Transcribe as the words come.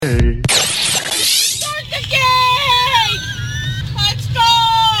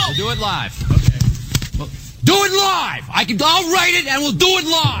I'll write it and we'll do it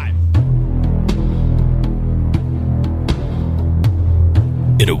live.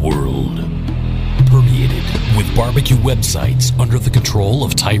 In a world permeated with barbecue websites under the control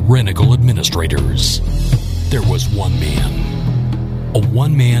of tyrannical administrators, there was one man. A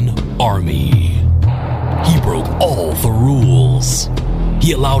one-man army. He broke all the rules.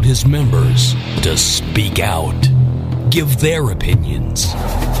 He allowed his members to speak out, give their opinions,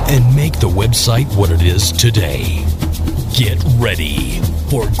 and make the website what it is today. Get ready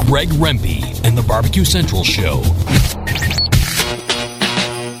for Greg Rempe and the Barbecue Central Show.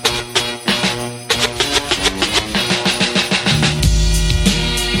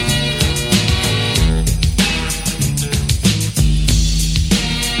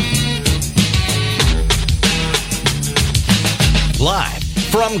 Live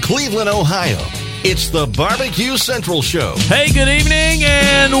from Cleveland, Ohio, it's the Barbecue Central Show. Hey, good evening,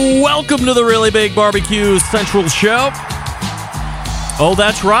 and welcome to the Really Big Barbecue Central Show. Oh,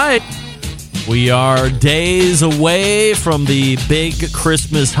 that's right. We are days away from the big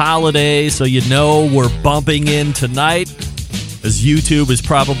Christmas holiday, so you know we're bumping in tonight, as YouTube is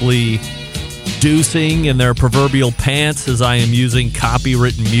probably deucing in their proverbial pants as I am using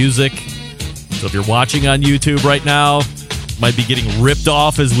copywritten music. So if you're watching on YouTube right now, might be getting ripped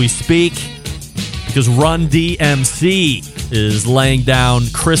off as we speak because Run DMC is laying down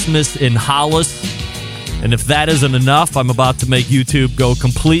Christmas in Hollis. And if that isn't enough, I'm about to make YouTube go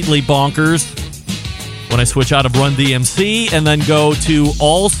completely bonkers when I switch out of Run DMC and then go to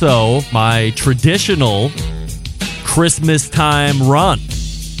also my traditional Christmas time run,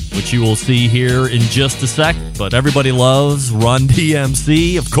 which you will see here in just a sec. But everybody loves Run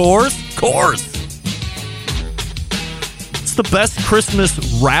DMC, of course. It's the best Christmas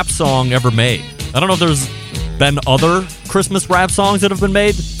rap song ever made. I don't know if there's been other Christmas rap songs that have been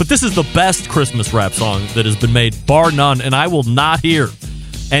made, but this is the best Christmas rap song that has been made, bar none, and I will not hear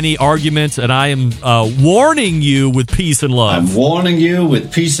any arguments, and I am warning you with peace and love. I'm warning you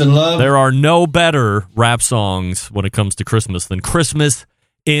with peace and love. There are no better rap songs when it comes to Christmas than Christmas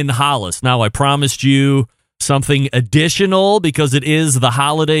in Hollis. Now, I promised you something additional because it is the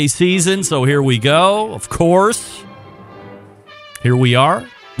holiday season, so here we go, of course. Here we are.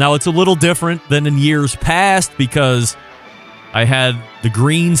 Now, it's a little different than in years past because I had the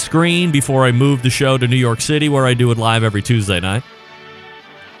green screen before I moved the show to New York City, where I do it live every Tuesday night.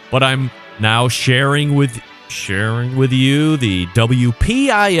 But I'm now sharing with you the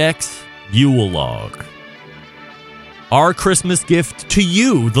WPIX Yule log. Our Christmas gift to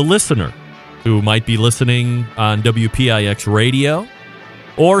you, the listener, who might be listening on WPIX radio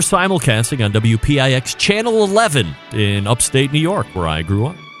or simulcasting on WPIX Channel 11 in upstate New York, where I grew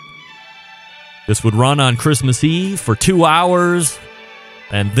up. This would run on Christmas Eve for 2 hours,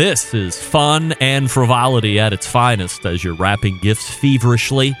 and this is fun and frivolity at its finest as you're wrapping gifts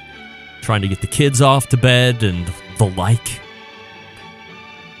feverishly, trying to get the kids off to bed and the like.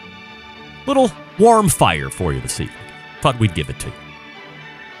 Little warm fire for you this evening. Thought we'd give it to you.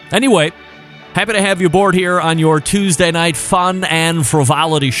 Anyway, happy to have you aboard here on your Tuesday night fun and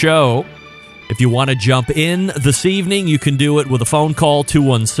frivolity show. If you want to jump in this evening, you can do it with a phone call,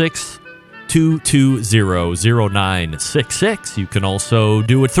 216-220-0966. You can also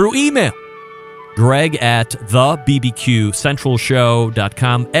do it through email,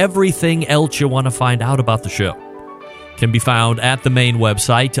 greg@thebbqcentralshow.com. Everything else you want to find out about the show can be found at the main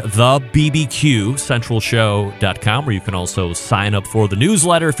website, thebbqcentralshow.com, where you can also sign up for the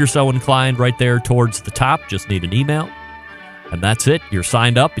newsletter if you're so inclined, right there towards the top. Just need an email. And that's it. You're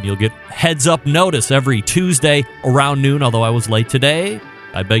signed up, and you'll get heads-up notice every Tuesday around noon, although I was late today.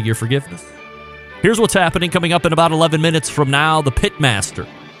 I beg your forgiveness. Here's what's happening coming up in about 11 minutes from now. The pitmaster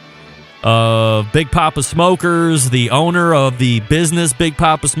of Big Papa Smokers, the owner of the business Big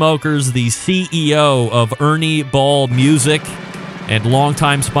Papa Smokers, the CEO of Ernie Ball Music, and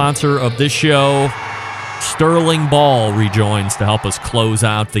longtime sponsor of this show, Sterling Ball, rejoins to help us close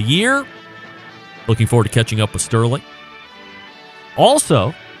out the year. Looking forward to catching up with Sterling.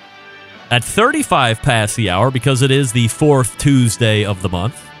 Also, at 35 past the hour, because it is the fourth Tuesday of the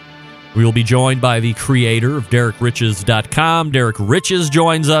month, we will be joined by the creator of DerrickRiches.com. Derrick Riches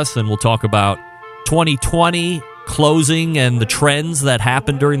joins us, and we'll talk about 2020 closing and the trends that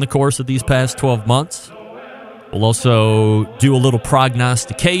happened during the course of these past 12 months. We'll also do a little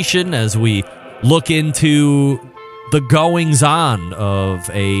prognostication as we look into the goings-on of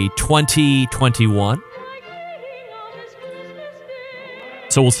a 2021.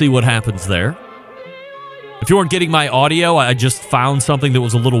 So we'll see what happens there. If you weren't getting my audio, I just found something that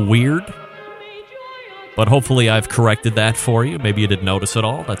was a little weird. But hopefully I've corrected that for you. Maybe you didn't notice it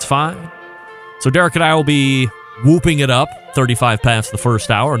all. That's fine. So Derrick and I will be whooping it up 35 past the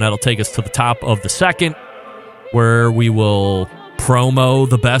first hour, and that'll take us to the top of the second, where we will promo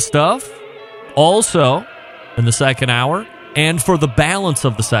the best of. Also, in the second hour, and for the balance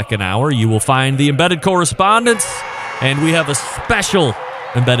of the second hour, you will find the Embedded Correspondence, and we have a special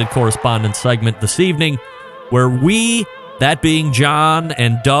Embedded Correspondence segment this evening, where we, that being John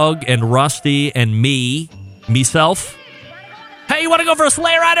and Doug and Rusty and myself. Hey, you want to go for a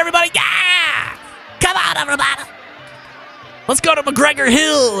sleigh ride, everybody? Yeah! Come on, everybody! Let's go to McGregor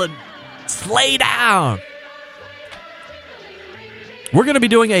Hill and sleigh down. We're going to be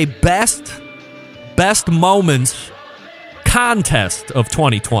doing a best moments contest of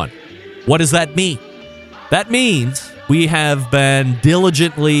 2020. What does that mean? That means we have been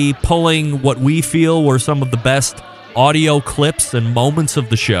diligently pulling what we feel were some of the best audio clips and moments of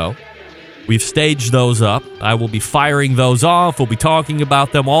the show. We've staged those up. I will be firing those off. We'll be talking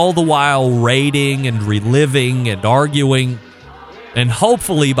about them all the while rating and reliving and arguing. And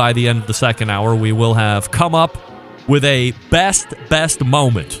hopefully by the end of the second hour, we will have come up with a best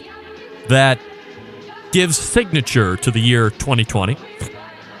moment that gives signature to the year 2020.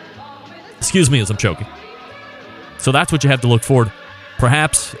 Excuse me as I'm choking. So that's what you have to look forward.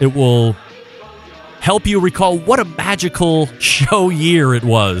 Perhaps it will help you recall what a magical show year it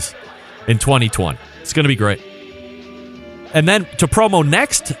was in 2020. It's going to be great. And then to promo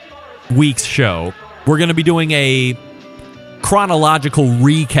next week's show, we're going to be doing a chronological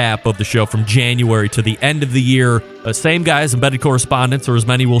recap of the show from January to the end of the year. Same guys, Embedded Correspondents, or as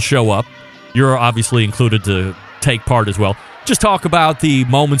many will show up. You're obviously included to take part as well. Just talk about the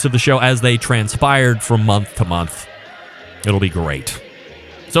moments of the show as they transpired from month to month. It'll be great.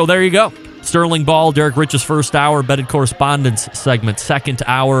 So there you go. Sterling Ball, Derrick Rich's first hour, Embedded Correspondence segment, second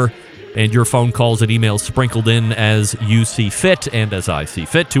hour, and your phone calls and emails sprinkled in as you see fit and as I see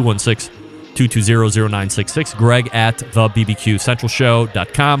fit. 216-220-0966. Greg at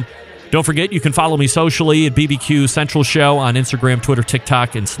thebbqcentralshow.com. Don't forget, you can follow me socially at BBQ Central Show on Instagram, Twitter,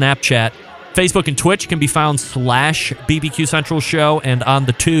 TikTok, and Snapchat. Facebook and Twitch can be found /BBQ Central Show, and on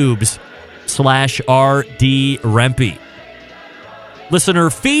the tubes /RD Rempe. Listener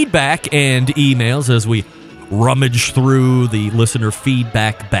feedback and emails as we rummage through the listener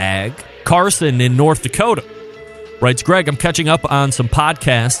feedback bag. Carson in North Dakota writes, Greg, I'm catching up on some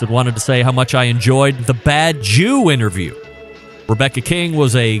podcasts and wanted to say how much I enjoyed the Bad Jew interview. Rebecca King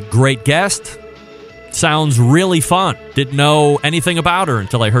was a great guest. Sounds really fun. Didn't know anything about her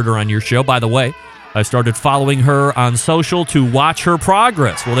until I heard her on your show. By the way, I started following her on social to watch her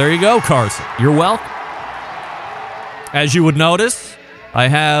progress. Well, there you go, Carson. You're welcome. As you would notice, I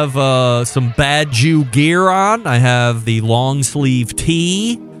have some Bad Jew gear on. I have the long sleeve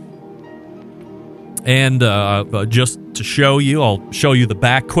tee. And just to show you, I'll show you the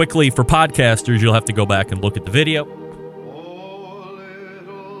back quickly. For podcasters, you'll have to go back and look at the video.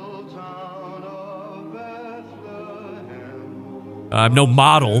 I'm no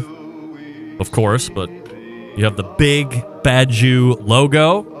model, of course, but you have the big Bad Jew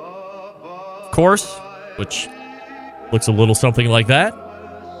logo, of course, which looks a little something like that.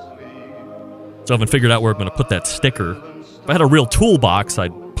 So I haven't figured out where I'm going to put that sticker. If I had a real toolbox,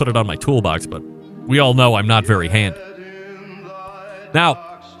 I'd put it on my toolbox, but we all know I'm not very handy.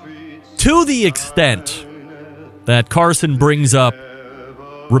 Now, to the extent that Carson brings up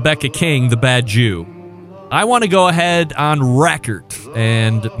Rebecca King, the Bad Jew, I want to go ahead on record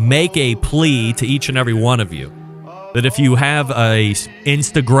and make a plea to each and every one of you that if you have a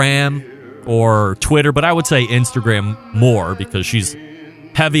Instagram or Twitter, but I would say Instagram more because she's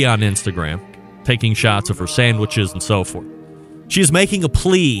heavy on Instagram, taking shots of her sandwiches and so forth. She's making a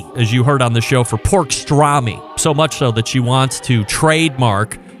plea, as you heard on the show, for pork strami, so much so that she wants to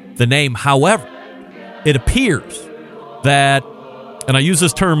trademark the name. However, it appears that, and I use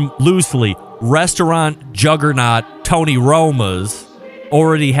this term loosely, restaurant juggernaut Tony Roma's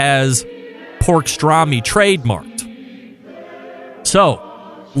already has pork strami trademarked. So,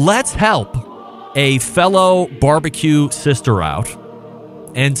 let's help a fellow barbecue sister out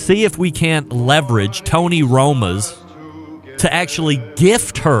and see if we can't leverage Tony Roma's to actually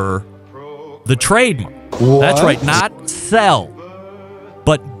gift her the trademark. What? That's right, not sell,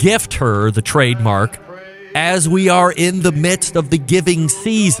 but gift her the trademark as we are in the midst of the giving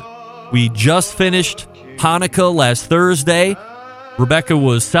season. We just finished Hanukkah last Thursday. Rebecca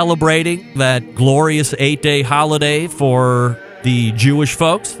was celebrating that glorious 8-day holiday for the Jewish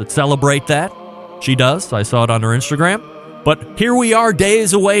folks that celebrate that. She does. I saw it on her Instagram. But here we are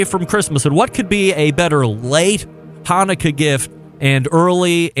days away from Christmas, and what could be a better late Hanukkah gift and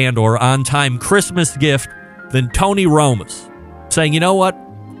early and or on-time Christmas gift than Tony Roma's saying, you know what?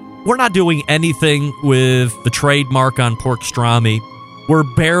 we're not doing anything with the trademark on pork pastrami. We're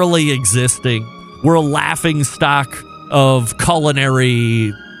barely existing. We're a laughing stock of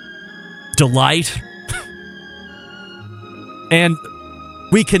culinary delight. And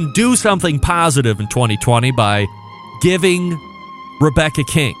we can do something positive in 2020 by giving Rebecca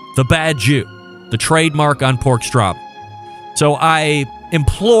King, the bad Jew, the trademark on pork pastrami. So I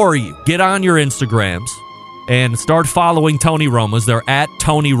implore you, get on your Instagrams and start following Tony Roma's. They're at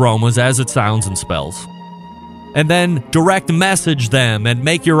Tony Roma's, as it sounds and spells. And then direct message them and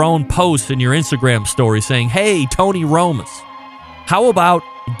make your own posts in your Instagram story saying, hey, Tony Roma's, how about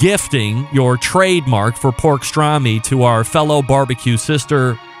gifting your trademark for pork pastrami to our fellow barbecue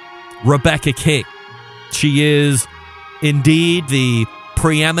sister, Rebecca King? She is indeed the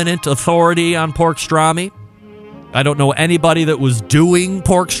preeminent authority on pork pastrami. I don't know anybody that was doing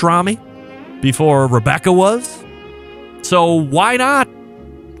pork pastrami before Rebecca was. So why not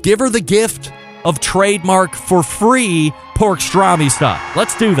give her the gift of trademark for free pork pastrami style?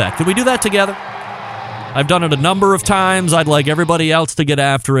 Let's do that. Can we do that together? I've done it a number of times. I'd like everybody else to get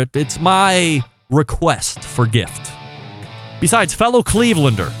after it. It's my request for gift. Besides, fellow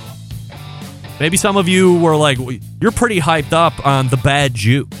Clevelander, maybe some of you were like, you're pretty hyped up on the bad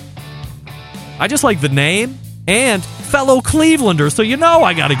Jew. I just like the name and fellow Clevelander, so you know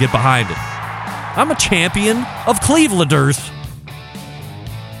I got to get behind it. I'm a champion of Clevelanders.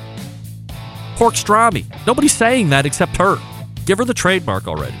 Pork pastrami. Nobody's saying that except her. Give her the trademark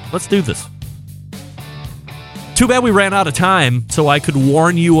already. Let's do this. Too bad we ran out of time so I could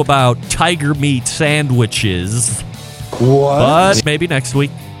warn you about tiger meat sandwiches. What? But maybe next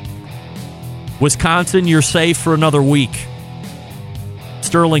week. Wisconsin, you're safe for another week.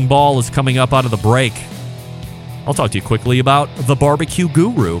 Sterling Ball is coming up out of the break. I'll talk to you quickly about the barbecue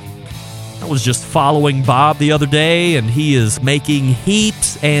guru. I was just following Bob the other day, and he is making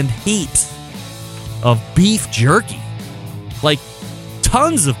heaps and heaps of beef jerky. Like,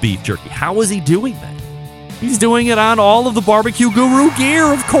 tons of beef jerky. How is he doing that? He's doing it on all of the barbecue guru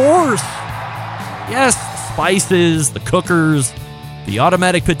gear, of course. Yes, the spices, the cookers, the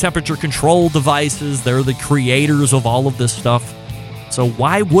automatic pit temperature control devices. They're the creators of all of this stuff. So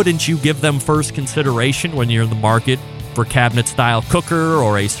why wouldn't you give them first consideration when you're in the market for cabinet-style cooker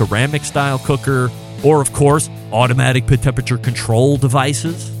or a ceramic-style cooker or, of course, automatic pit temperature control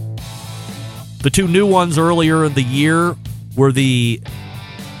devices? The two new ones earlier in the year were the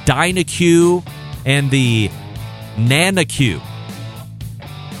DynaQ and the NanoQ.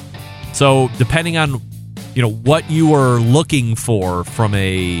 So depending on what you are looking for from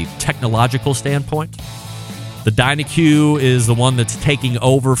a technological standpoint, the DynaQ is the one that's taking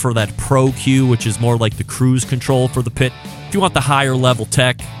over for that Pro-Q, which is more like the cruise control for the pit. If you want the higher level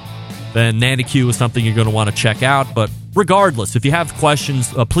tech, then NanoQ is something you're going to want to check out. But regardless, if you have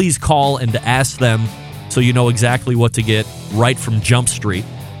questions, please call and ask them so you know exactly what to get right from Jump Street.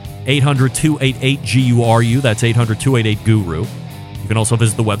 800-288-GURU. That's 800-288-GURU. You can also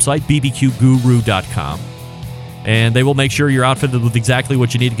visit the website, bbqguru.com. And they will make sure you're outfitted with exactly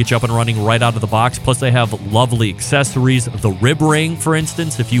what you need to get you up and running right out of the box. Plus, they have lovely accessories. The rib ring, for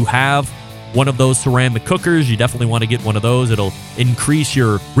instance, if you have one of those ceramic cookers, you definitely want to get one of those. It'll increase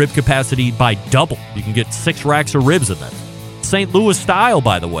your rib capacity by double. You can get 6 racks of ribs in that. St. Louis style,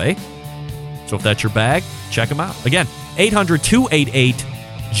 by the way. So if that's your bag, check them out. Again,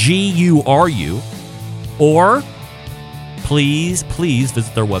 800-288-GURU. Or please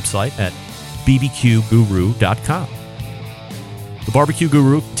visit their website at bbqguru.com. The Barbecue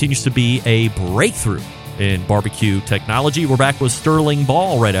Guru continues to be a breakthrough in barbecue technology. We're back with Sterling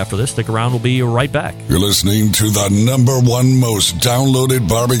Ball right after this. Stick around. We'll be right back. You're listening to the #1 most downloaded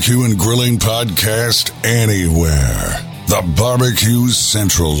barbecue and grilling podcast anywhere. The Barbecue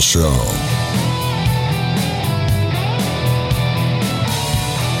Central Show.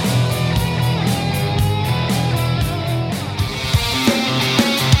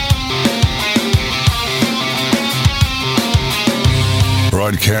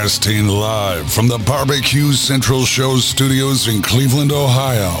 Broadcasting live from the Barbecue Central Show studios in Cleveland,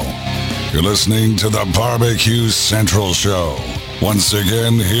 Ohio. You're listening to the Barbecue Central Show. Once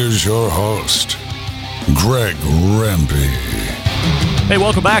again, here's your host, Greg Rempe. Hey,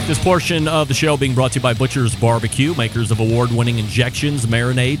 welcome back. This portion of the show being brought to you by Butcher's Barbecue, makers of award-winning injections,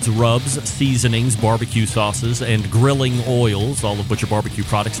 marinades, rubs, seasonings, barbecue sauces, and grilling oils. All of Butcher Barbecue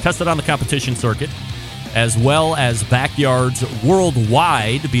products tested on the competition circuit, as well as backyards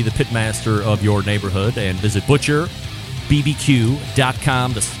worldwide. Be the pitmaster of your neighborhood and visit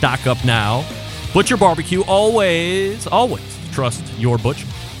butcherbbq.com to stock up now. Butcher Barbecue, always trust your butcher.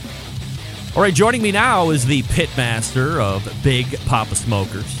 All right, joining me now is the pitmaster of Big Papa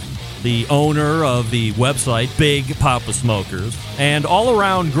Smokers, the owner of the website Big Papa Smokers, and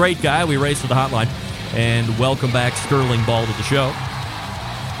all-around great guy. We race to the hotline, and welcome back Sterling Ball to the show.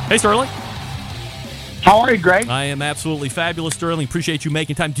 Hey, Sterling. How are you, Greg? I am absolutely fabulous, Sterling. Appreciate you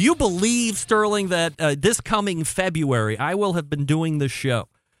making time. Do you believe, Sterling, that this coming February I will have been doing this show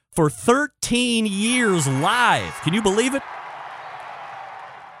for 13 years live? Can you believe it?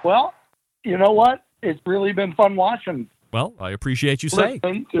 Well, you know what? It's really been fun watching. Well, I appreciate you saying.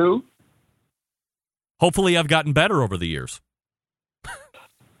 Listening to. Hopefully I've gotten better over the years.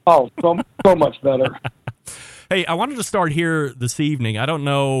 Oh, so much better. Hey, I wanted to start here this evening. I don't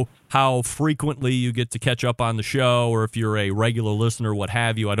know how frequently you get to catch up on the show or if you're a regular listener, what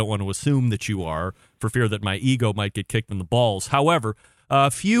have you. I don't want to assume that you are for fear that my ego might get kicked in the balls. However, a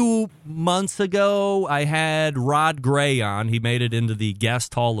few months ago, I had Rod Gray on. He made it into the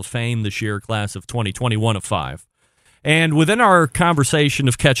Guest Hall of Fame this year, class of 2021 of 5. And within our conversation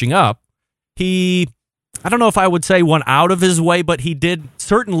of catching up, he, I don't know if I would say went out of his way, but he did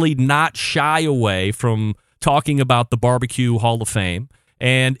certainly not shy away from talking about the Barbecue Hall of Fame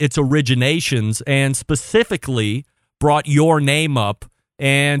and its originations, and specifically brought your name up.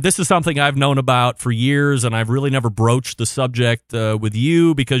 And this is something I've known about for years, and I've really never broached the subject with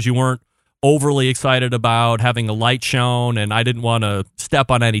you because you weren't overly excited about having a light shown, and I didn't want to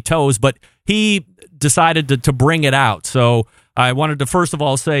step on any toes, but he decided to bring it out. So I wanted to first of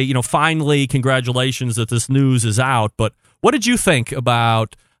all say, finally, congratulations that this news is out. But what did you think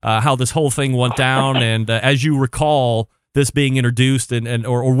about how this whole thing went down, and as you recall, this being introduced,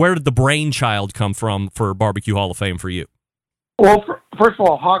 or where did the brainchild come from for Barbecue Hall of Fame for you? Well, first of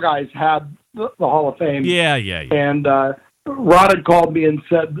all, Hog Eyes had the Hall of Fame. Yeah. And Rod had called me and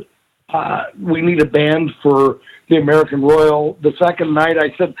said, we need a band for the American Royal. The second night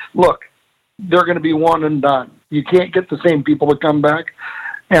I said, look, they're going to be one and done. You can't get the same people to come back.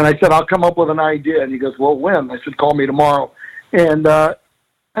 And I said, I'll come up with an idea. And he goes, well, when? I said, call me tomorrow. And I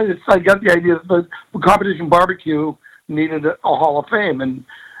got the idea that the competition barbecue needed a Hall of Fame. And,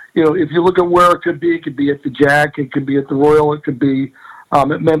 if you look at where it could be at the Jack, it could be at the Royal, it could be at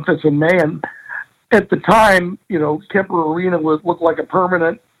Memphis in May. And at the time, Kemper Arena looked like a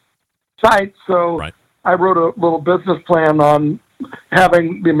permanent site. So right. I wrote a little business plan on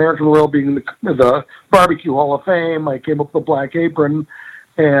having the American Royal being the Barbecue Hall of Fame. I came up with the Black Apron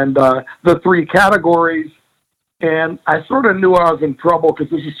and the 3 categories. And I sort of knew I was in trouble because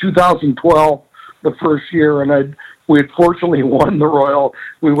this is 2012, the first year, and we had fortunately won the Royal.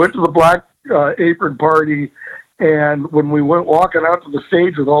 We went to the Black Apron party, and when we went walking out to the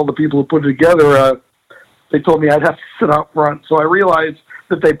stage with all the people who put it together, they told me I'd have to sit out front. So I realized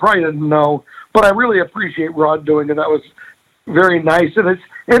that they probably didn't know, but I really appreciate Rod doing it. That was very nice, and it's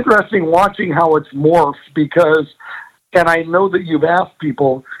interesting watching how it's morphed because. And I know that you've asked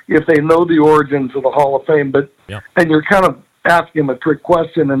people if they know the origins of the Hall of Fame, but and you're kind of asking them a trick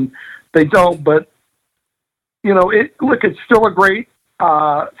question, and they don't. But it's still a great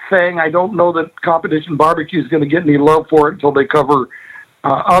thing. I don't know that Competition Barbecue is going to get any love for it until they cover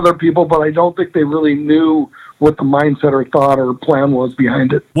other people, but I don't think they really knew what the mindset or thought or plan was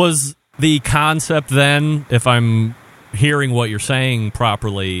behind it. Was the concept then, if I'm hearing what you're saying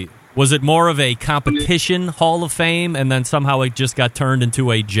properly, was it more of a competition Hall of Fame, and then somehow it just got turned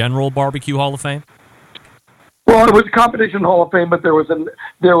into a general Barbecue Hall of Fame? Well, it was a competition Hall of Fame, but there was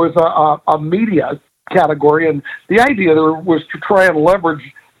a media category, and the idea there was to try and leverage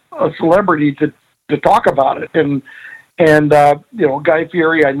a celebrity to talk about it. And Guy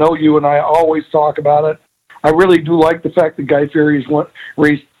Fieri, I know you and I always talk about it. I really do like the fact that Guy Fieri's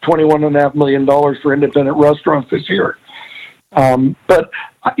raised $21.5 million for independent restaurants this year. But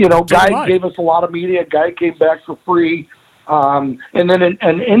Guy gave us a lot of media. Guy came back for free. And then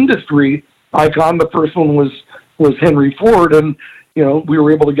an industry icon, the first one was Henry Ford, and, we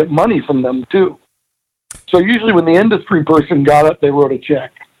were able to get money from them too. So usually when the industry person got it, they wrote a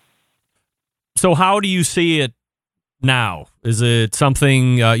check. So how do you see it now? Is it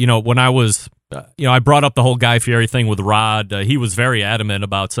something, when I was, I brought up the whole Guy Fieri thing with Rod. He was very adamant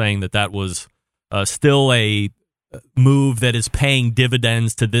about saying that was still a move that is paying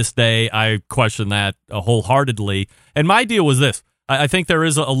dividends to this day. I question that wholeheartedly. And my deal was this. I think there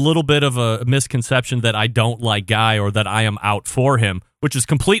is a little bit of a misconception that I don't like Guy or that I am out for him, which is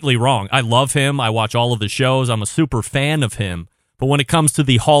completely wrong. I love him. I watch all of the shows. I'm a super fan of him. But when it comes to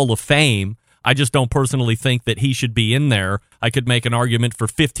the Hall of Fame, I just don't personally think that he should be in there. I could make an argument for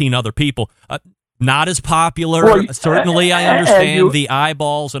 15 other people. Not as popular. Well, certainly, I understand the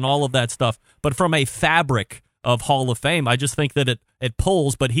eyeballs and all of that stuff. But from a fabric of Hall of Fame, I just think that it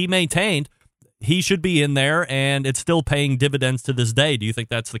pulls. But he maintained, he should be in there, and it's still paying dividends to this day. Do you think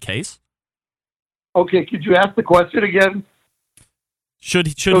that's the case? Okay, could you ask the question again? Should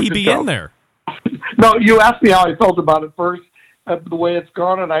he be in there? No, you asked me how I felt about it first. The way it's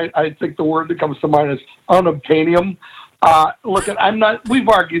gone, and I think the word that comes to mind is unobtainium. Look, we've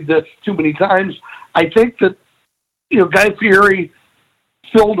argued this too many times. I think that, Guy Fieri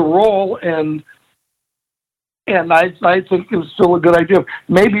filled a role, and I think it was still a good idea.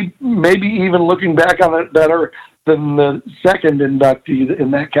 Maybe even looking back on it, better than the second inductee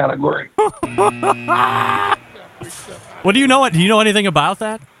in that category. Well, do you know anything about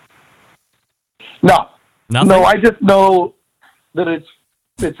that? No. Nothing? No, I just know that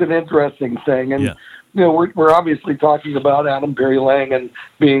it's an interesting thing, and we're obviously talking about Adam Perry Lang and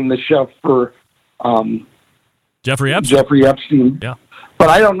being the chef for Jeffrey Epstein. Yeah, but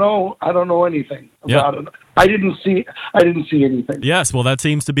I don't know anything about it. I didn't see anything. Yes, well, that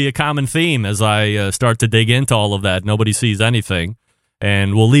seems to be a common theme as I start to dig into all of that. Nobody sees anything,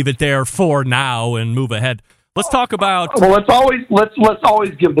 and we'll leave it there for now and move ahead. Let's talk about. Well, let's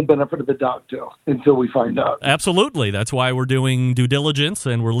always give the benefit of the doubt too until we find out. Absolutely, that's why we're doing due diligence,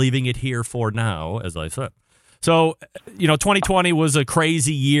 and we're leaving it here for now, as I said. So, 2020 was a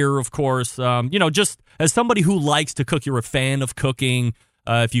crazy year, of course. Just as somebody who likes to cook, you're a fan of cooking.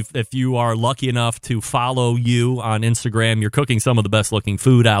 If you are lucky enough to follow you on Instagram, you're cooking some of the best looking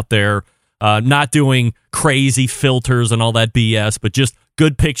food out there. Not doing crazy filters and all that BS, but just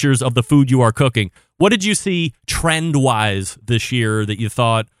good pictures of the food you are cooking. What did you see trend-wise this year that you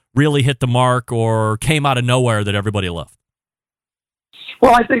thought really hit the mark or came out of nowhere that everybody loved?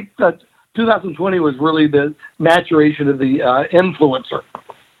 Well, I think that 2020 was really the maturation of the influencer.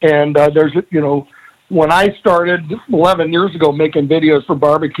 And when I started 11 years ago making videos for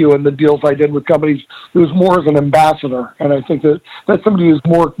barbecue and the deals I did with companies, it was more as an ambassador. And I think that's somebody who's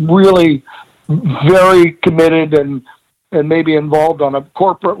more really very committed and maybe involved on a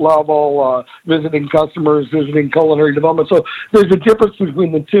corporate level, visiting customers, visiting culinary development. So there's a difference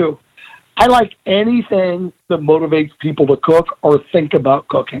between the two. I like anything that motivates people to cook or think about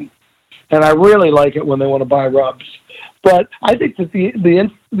cooking. And I really like it when they want to buy rubs. But I think that the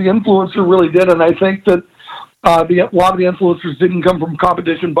influencer really did, and I think that a lot of the influencers didn't come from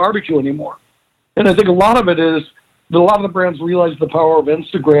competition barbecue anymore. And I think a lot of it is that a lot of the brands realize the power of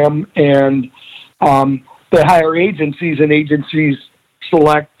Instagram, and they hire agencies, and agencies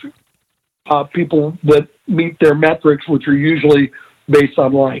select people that meet their metrics, which are usually based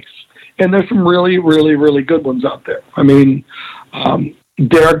on likes. And there's some really, really, really good ones out there. I mean,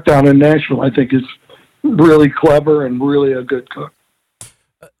 Derrick down in Nashville, I think, is really clever and really a good cook.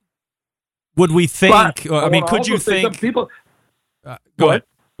 Would we think? Could you think? People. Go ahead.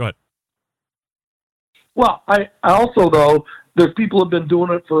 Well, I also, though, there's people who have been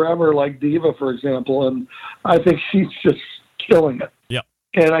doing it forever, like Diva, for example, and I think she's just killing it. Yeah.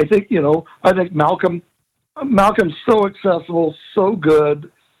 And I think Malcolm's so accessible, so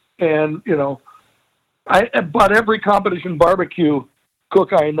good, and but every competition barbecue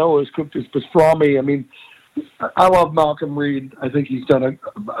cook I know has cooked his pastrami. I mean, I love Malcolm Reed. I think he's done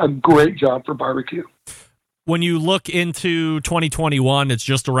a great job for barbecue. When you look into 2021, it's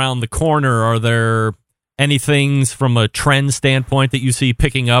just around the corner. Are there any things from a trend standpoint that you see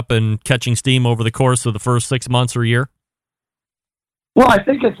picking up and catching steam over the course of the first 6 months or year? Well, I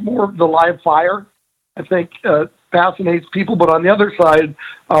think it's more of the live fire. I think fascinates people. But on the other side,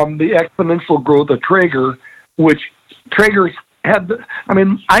 the exponential growth of Traeger, which Traeger's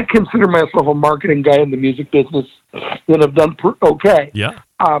I consider myself a marketing guy in the music business that have done okay. Yeah.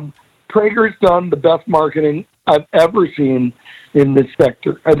 Traeger's done the best marketing I've ever seen in this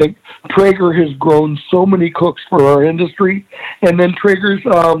sector. I think Traeger has grown so many cooks for our industry, and then Traeger's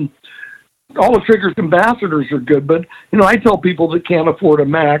all of Traeger's ambassadors are good. But I tell people that can't afford a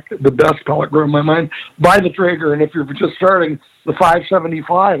Mac, the best pellet grill in my mind, buy the Traeger, and if you're just starting, the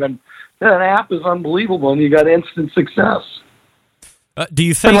 $575, and that app is unbelievable, and you got instant success. Do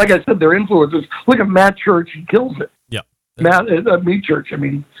you think? And like I said, they're influencers. Look at Matt Church; he kills it. Yeah, Meat Church.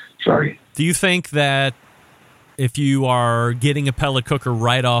 Sorry. Do you think that if you are getting a pellet cooker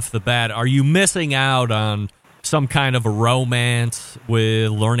right off the bat, are you missing out on some kind of a romance with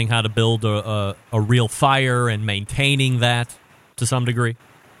learning how to build a real fire and maintaining that to some degree?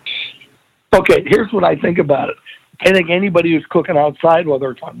 Okay, here's what I think about it. I think anybody who's cooking outside, whether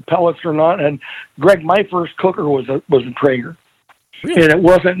it's on pellets or not, and Greg, my first cooker was a Traeger. Really? And it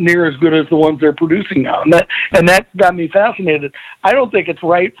wasn't near as good as the ones they're producing now. And that got me fascinated. I don't think it's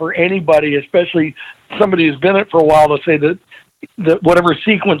right for anybody, especially somebody who's been in it for a while, to say that whatever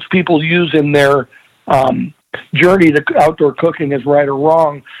sequence people use in their journey to outdoor cooking is right or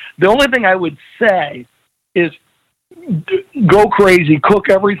wrong. The only thing I would say is go crazy, cook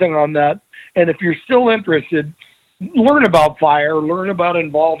everything on that. And if you're still interested, learn about fire, learn about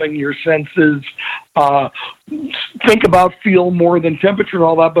involving your senses, think about feel more than temperature and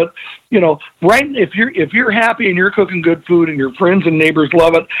all that. But, right, if you're happy and you're cooking good food and your friends and neighbors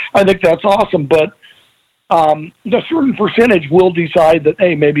love it, I think that's awesome. But a certain percentage will decide that,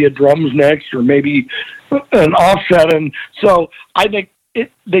 hey, maybe a drum's next or maybe an offset. And so I think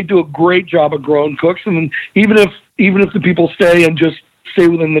they do a great job of growing cooks. And even if the people stay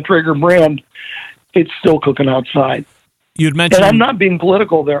within the Traeger brand, it's still cooking outside. You'd mentioned, and I'm not being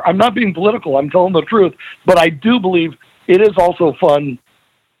political there. I'm not being political. I'm telling the truth. But I do believe it is also fun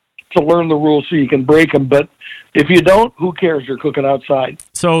to learn the rules so you can break them. But if you don't, who cares? You're cooking outside.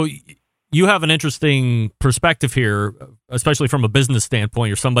 So you have an interesting perspective here, especially from a business standpoint.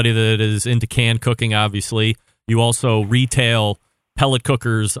 You're somebody that is into canned cooking, obviously. You also retail pellet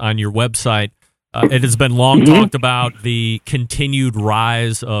cookers on your website. It has been long talked about the continued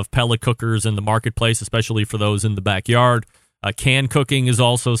rise of pellet cookers in the marketplace, especially for those in the backyard. Can cooking is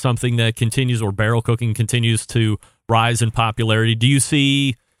also something that continues, or barrel cooking continues to rise in popularity. Do you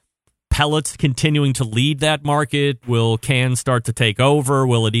see pellets continuing to lead that market? Will cans start to take over?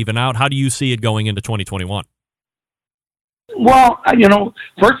 Will it even out? How do you see it going into 2021? Well,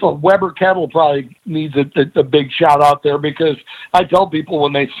 first of all, Weber Kettle probably needs a big shout out there, because I tell people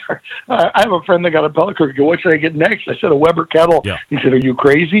when they start, I have a friend that got a pellet cooker. Go, what should I get next? I said, a Weber Kettle. Yeah. He said, are you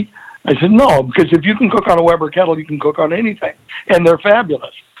crazy? I said, no, because if you can cook on a Weber Kettle, you can cook on anything, and they're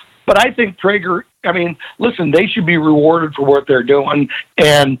fabulous. But I think Traeger, listen, they should be rewarded for what they're doing,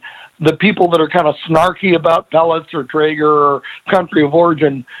 and the people that are kind of snarky about pellets or Traeger or country of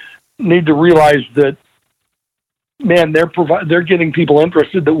origin need to realize that, man, they're getting people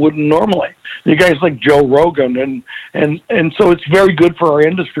interested that wouldn't normally. You guys like Joe Rogan, and so it's very good for our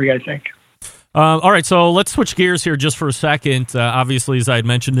industry, I think. All right, so let's switch gears here just for a second. Obviously, as I had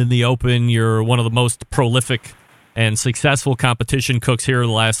mentioned in the open, you're one of the most prolific and successful competition cooks here in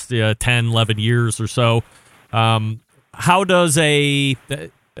the last 10, 11 years or so. How does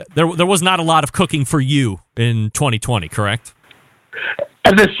there was not a lot of cooking for you in 2020, correct?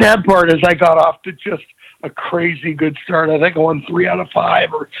 And the sad part is I got off to just a crazy good start. I think I won 3 out of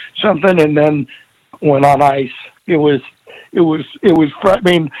 5 or something, and then went on ice. It was.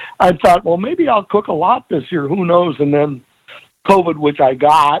 I thought, well, maybe I'll cook a lot this year. Who knows? And then COVID, which I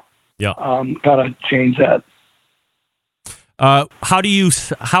got, kind of changed that.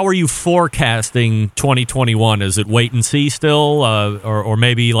 How are you forecasting 2021? Is it wait and see still, or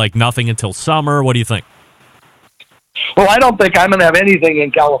maybe like nothing until summer? What do you think? Well, I don't think I'm going to have anything in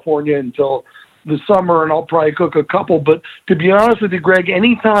California until the summer, and I'll probably cook a couple. But to be honest with you, Greg,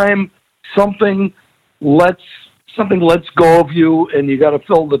 anytime something lets go of you and you got to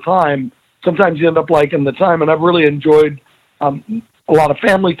fill the time, sometimes you end up liking the time. And I've really enjoyed a lot of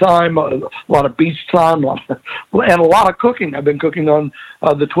family time, a lot of beach time, and a lot of cooking. I've been cooking on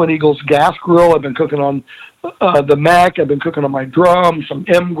the Twin Eagles gas grill. I've been cooking on the Mac. I've been cooking on my drum, some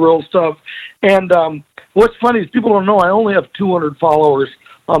M grill stuff. And what's funny is people don't know I only have 200 followers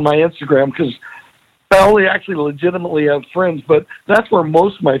on my Instagram, because I only actually legitimately have friends, but that's where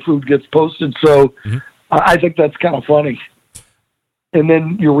most of my food gets posted. So I think that's kind of funny. And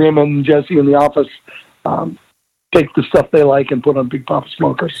then Urim and Jesse in the office take the stuff they like and put on Big Papa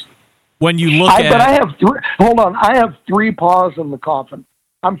smokers. When you look but I have I have 3 paws in the coffin.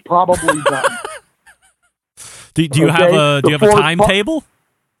 I'm probably done. Do you have a timetable?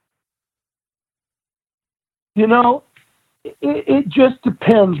 It just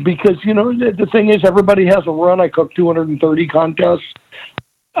depends, because, the thing is, everybody has a run. I cooked 230 contests.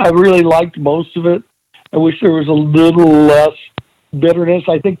 I really liked most of it. I wish there was a little less bitterness.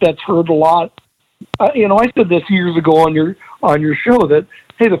 I think that's hurt a lot. I said this years ago on your show that,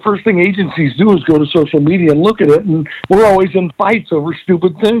 hey, the first thing agencies do is go to social media and look at it, and we're always in fights over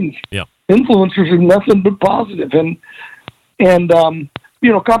stupid things. Yeah. Influencers are nothing but positive, and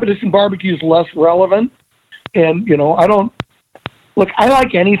competition barbecue is less relevant. And, I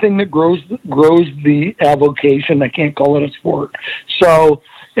like anything that grows the avocation. I can't call it a sport. So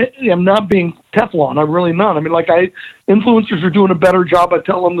I'm not being Teflon. I'm really not. Influencers are doing a better job at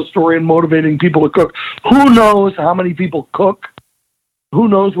telling the story and motivating people to cook. Who knows how many people cook? Who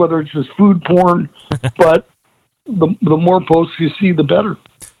knows whether it's just food porn? But the more posts you see, the better.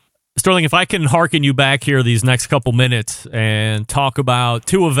 Sterling, if I can hearken you back here these next couple minutes and talk about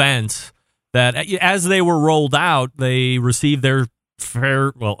 2 events that, as they were rolled out, they received their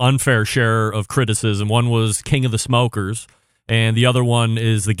unfair share of criticism. One was King of the Smokers, and the other one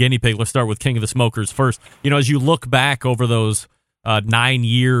is the guinea pig. Let's start with King of the Smokers first. As you look back over those 9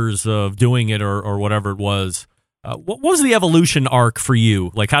 years of doing it or whatever it was, what was the evolution arc for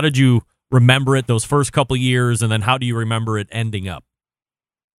you? Like, how did you remember it those first couple years, and then how do you remember it ending up?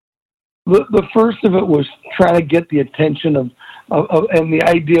 The first of it was trying to get the attention of and the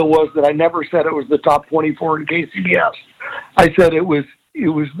idea was that I never said it was the top 24 in KCBS. I said it was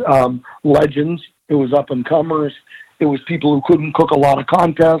legends, it was up and comers, it was people who couldn't cook a lot of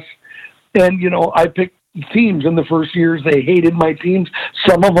contests, and I picked teams in the first years. They hated my teams.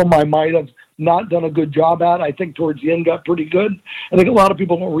 Some of them I might have not done a good job at. I think towards the end got pretty good. I think a lot of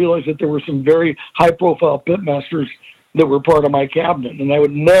people don't realize that there were some very high-profile pitmasters that were part of my cabinet, and I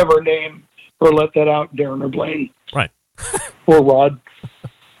would never name or let that out, Darren or Blaine. Right. Or Rod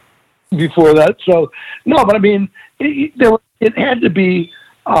before that. So, no, but I mean, it had to be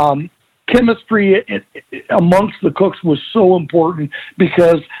chemistry amongst the cooks was so important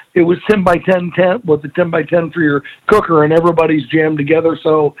because it was 10 by 10 tent with the 10 by 10 for your cooker, and everybody's jammed together.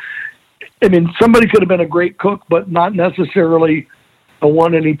 So, I mean, somebody could have been a great cook, but not necessarily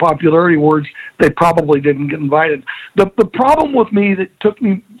won any popularity awards. They probably didn't get invited. The problem with me that took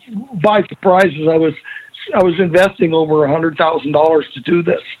me by surprise is I was investing over $100,000 to do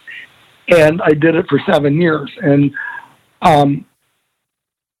this, and I did it for 7 years. And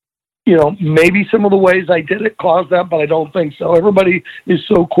maybe some of the ways I did it caused that, but I don't think so. Everybody is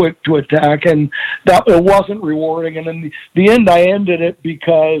so quick to attack, and that it wasn't rewarding. And in the end, I ended it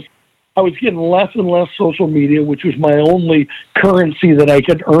because I was getting less and less social media, which was my only currency that I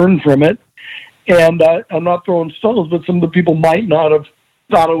could earn from it. And I'm not throwing stones, but some of the people might not have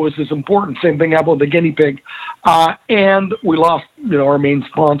thought it was as important. Same thing happened with the guinea pig. And we lost, our main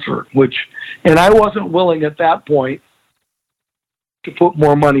sponsor, and I wasn't willing at that point to put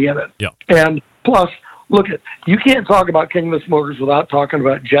more money in it. Yeah. And plus, you can't talk about King of the Smokers without talking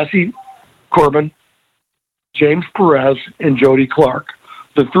about Jesse Corbin, James Perez, and Jody Clark.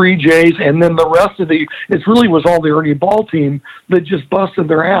 The 3 J's, and then the rest of it really was all the Ernie Ball team that just busted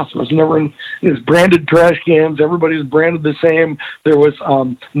their ass. It was never it was branded trash cans. Everybody was branded the same. There was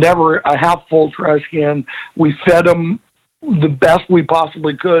never a half full trash can. We fed them the best we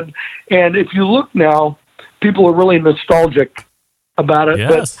possibly could. And if you look now, people are really nostalgic about it.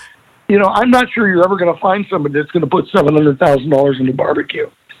 Yes. But, I'm not sure you're ever going to find somebody that's going to put $700,000 into barbecue.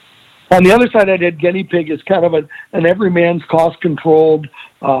 On the other side, I did guinea pig as kind of an everyman's cost-controlled,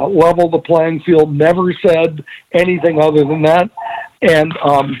 level the playing field, never said anything other than that. And,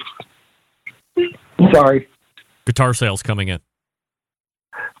 sorry. Guitar sales coming in.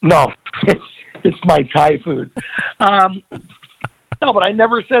 No, it's my Thai food. No, but I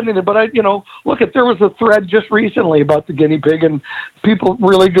never said anything. But there was a thread just recently about the guinea pig, and people,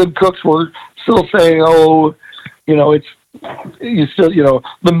 really good cooks, were still saying,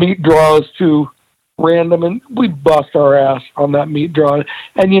 the meat draw is too random, and we bust our ass on that meat draw.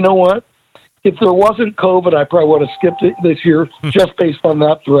 And you know what? If there wasn't COVID, I probably would have skipped it this year just based on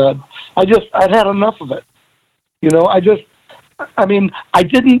that thread. I'd had enough of it. I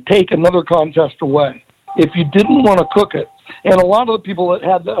didn't take another contest away. If you didn't want to cook it, and a lot of the people that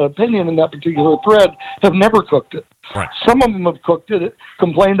had the opinion in that particular thread have never cooked it. Right. Some of them have cooked it,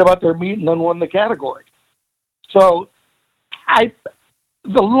 complained about their meat, and then won the category. So,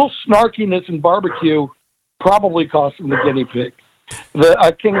 the little snarkiness in barbecue probably cost him the guinea pig.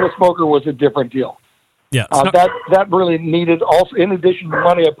 The King of the Smoker was a different deal. Yeah, that really needed, also in addition to the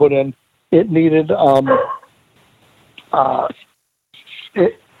money I put in, it needed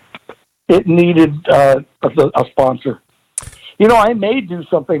it needed a sponsor. I may do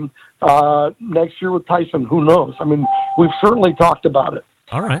something next year with Tyson. Who knows? I mean, we've certainly talked about it.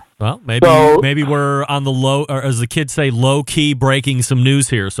 All right. Well, maybe we're on the low, or as the kids say, low-key breaking some news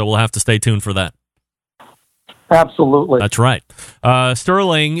here, so we'll have to stay tuned for that. Absolutely. That's right.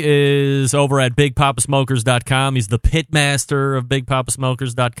 Sterling is over at BigPapaSmokers.com. He's the pitmaster of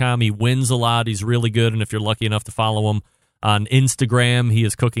BigPapaSmokers.com. He wins a lot. He's really good, and if you're lucky enough to follow him on Instagram, he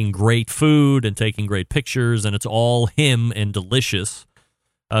is cooking great food and taking great pictures, and it's all him and delicious.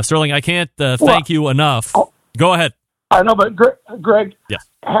 Sterling, I can't thank you enough. Go ahead. I know, but Greg, yes.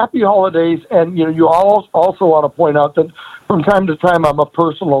 Happy holidays, also want to point out that from time to time I'm a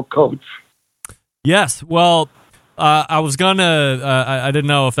personal coach. Yes, well, I was gonna. I didn't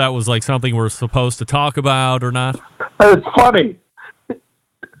know if that was like something we're supposed to talk about or not. It's funny.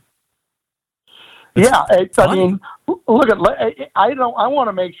 I mean, look at. I want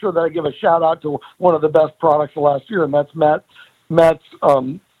to make sure that I give a shout out to one of the best products of last year, and that's Matt's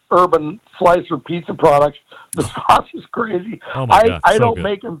Urban Slicer pizza products. The sauce is crazy. Oh my God, I so don't good.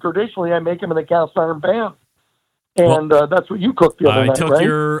 make them traditionally. I make them in a cast iron pan. And that's what you cooked the other night,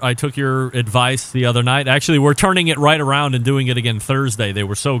 right? I took your advice the other night. Actually, we're turning it right around and doing it again Thursday. They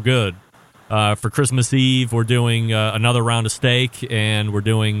were so good. For Christmas Eve, we're doing another round of steak, and we're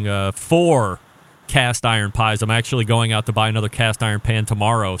doing 4 cast iron pies. I'm actually going out to buy another cast iron pan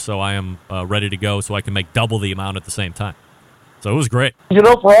tomorrow, so I am ready to go so I can make double the amount at the same time. So it was great.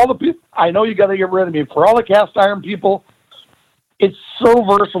 For all the people, I know you got to get rid of me. For all the cast iron people, it's so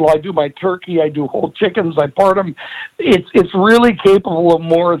versatile. I do my turkey, I do whole chickens, I part them. It's really capable of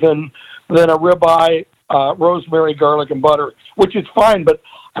more than a ribeye, rosemary, garlic, and butter, which is fine. But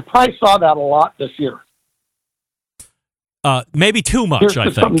I probably saw that a lot this year. Maybe too much. I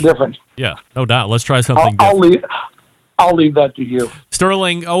think something different. Yeah, no doubt. Let's try something different. I'll leave that to you.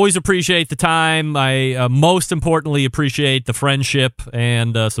 Sterling, always appreciate the time. I most importantly appreciate the friendship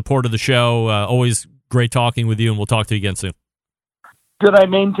and support of the show. Always great talking with you, and we'll talk to you again soon. Did I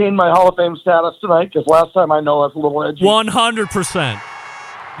maintain my Hall of Fame status tonight? Because last time I know I was a little edgy. 100%.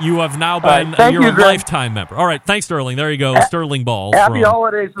 You have now been you're a lifetime member. All right, thanks, Sterling. There you go, Sterling Ball. Happy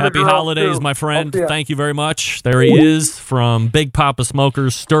holidays. Happy holidays, my friend. Thank you very much. There he is from Big Papa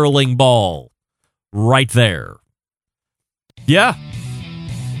Smokers, Sterling Ball. Right there. Yeah.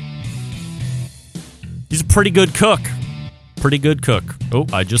 He's a pretty good cook. Pretty good cook. Oh,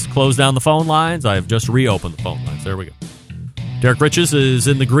 I just closed down the phone lines. I have just reopened the phone lines. There we go. Derrick Riches is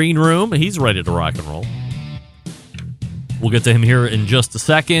in the green room. He's ready to rock and roll. We'll get to him here in just a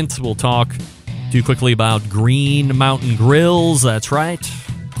second. We'll talk too quickly about Green Mountain Grills. That's right.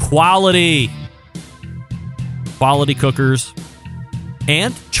 Quality cookers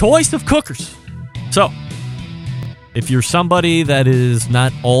and choice of cookers. So, if you're somebody that is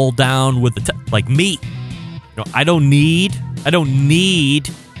not all down with like me, I don't need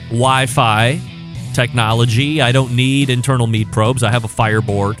Wi-Fi technology. I don't need internal meat probes. I have a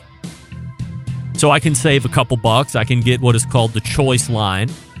fireboard. So I can save a couple bucks. I can get what is called the choice line,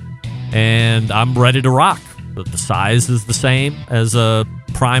 and I'm ready to rock. The size is the same as a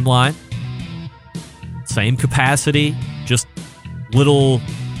prime line. Same capacity, just little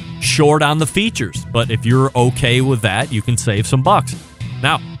short on the features. But if you're okay with that, you can save some bucks.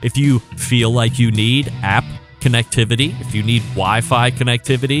 Now, if you feel like you need app connectivity, if you need Wi-Fi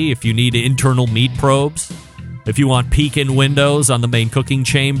connectivity, if you need internal meat probes, if you want peek-in windows on the main cooking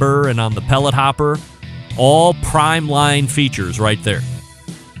chamber and on the pellet hopper, all prime line features right there.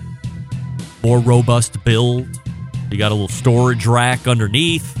 More robust build. You got a little storage rack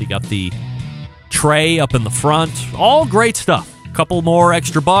underneath. You got the tray up in the front. All great stuff. Couple more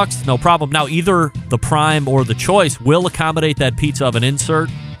extra bucks, no problem. Now, either the Prime or the Choice will accommodate that pizza oven insert.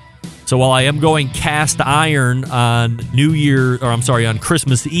 So while I am going cast iron on on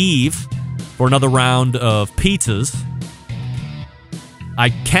Christmas Eve for another round of pizzas, I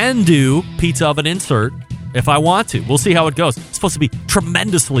can do pizza oven insert if I want to. We'll see how it goes. It's supposed to be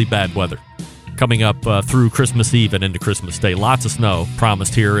tremendously bad weather coming up through Christmas Eve and into Christmas Day. Lots of snow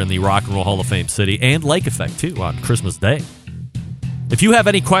promised here in the Rock and Roll Hall of Fame city, and lake effect, too, on Christmas Day. If you have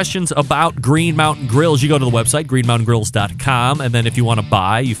any questions about Green Mountain Grills, you go to the website, greenmountaingrills.com, and then if you want to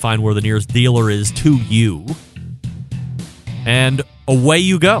buy, you find where the nearest dealer is to you, and away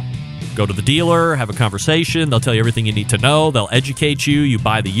you go. Go to the dealer, have a conversation. They'll tell you everything you need to know. They'll educate you. You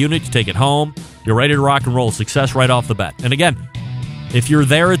buy the unit, you take it home. You're ready to rock and roll. Success right off the bat. And again, if you're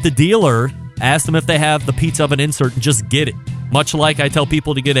there at the dealer, ask them if they have the pizza oven insert and just get it. Much like I tell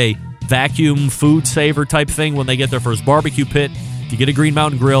people to get a vacuum food saver type thing when they get their first barbecue pit. If you get a Green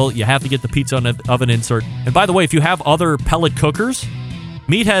Mountain Grill, you have to get the pizza oven insert. And by the way, if you have other pellet cookers,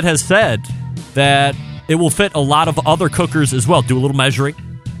 Meathead has said that it will fit a lot of other cookers as well. Do a little measuring,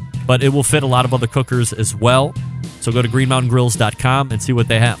 but it will fit a lot of other cookers as well. So go to greenmountaingrills.com and see what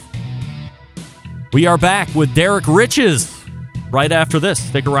they have. We are back with Derrick Riches right after this.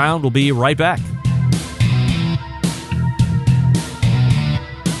 Stick around. We'll be right back.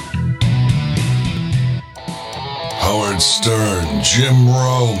 Howard Stern, Jim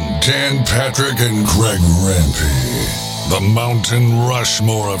Rome, Dan Patrick, and Greg Rempe. The Mountain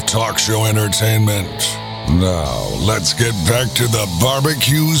Rushmore of talk show entertainment. Now, let's get back to the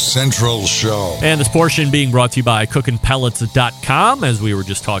Barbecue Central Show. And this portion being brought to you by cookinpellets.com, as we were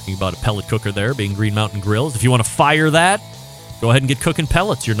just talking about a pellet cooker there, being Green Mountain Grills. If you want to fire that, go ahead and get Cookin'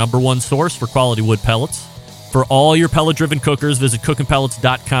 Pellets, your number one source for quality wood pellets. For all your pellet-driven cookers, visit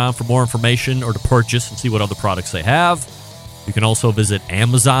cookinpellets.com for more information or to purchase and see what other products they have. You can also visit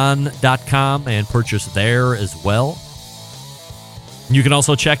amazon.com and purchase there as well. You can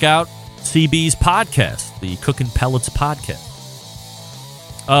also check out CB's podcast, the Cookin' Pellets podcast.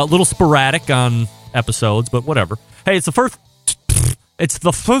 A little sporadic on episodes, but whatever. Hey, it's the It's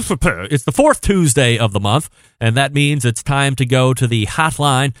the fourth Tuesday of the month, and that means it's time to go to the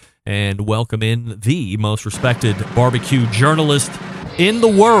hotline and welcome in the most respected barbecue journalist in the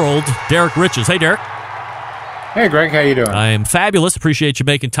world, Derrick Riches. Hey, Derrick. Hey, Greg. How you doing? I am fabulous. Appreciate you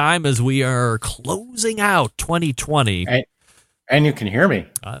making time as we are closing out 2020. And you can hear me.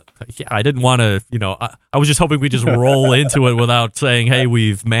 Yeah, I didn't want to, I was just hoping we just roll into it without saying, hey,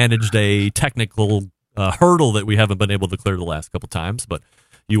 we've managed a technical hurdle that we haven't been able to clear the last couple times. But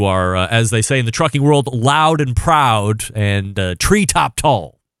you are, as they say in the trucking world, loud and proud and treetop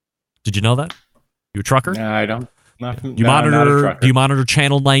tall. Did you know that? You a trucker? No, I don't. Do you monitor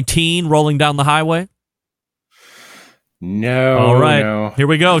Channel 19 rolling down the highway? No. All right. No. Here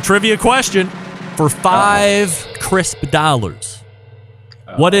we go. Trivia question for $5 crisp dollars.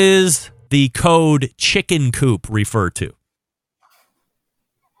 What is the code chicken coop refer to?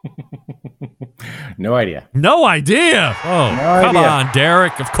 No idea. No idea. Oh, come on,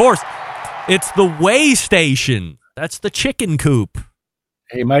 Derrick. Of course. It's the weigh station. That's the chicken coop.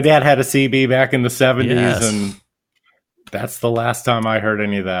 Hey, my dad had a CB back in the 70s, Yes. and that's the last time I heard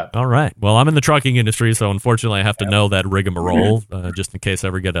any of that. All right. Well, I'm in the trucking industry, so unfortunately I have to know that rigmarole just in case I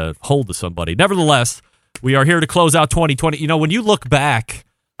ever get a hold of somebody. Nevertheless, we are here to close out 2020. You know, when you look back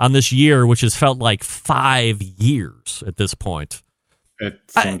on this year, which has felt like 5 years at this point. It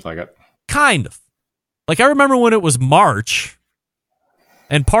seems like it. Kind of. Like, I remember when it was March,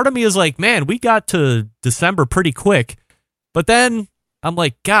 and part of me is like, man, we got to December pretty quick. But then I'm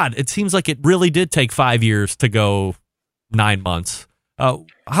like, God, it seems like it really did take 5 years to go 9 months.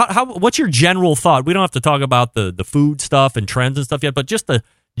 What's your general thought? We don't have to talk about the food stuff and trends and stuff yet, but just the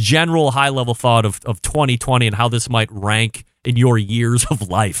general high-level thought of 2020 and how this might rank in your years of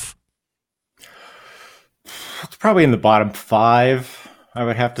life. It's probably in the bottom 5, I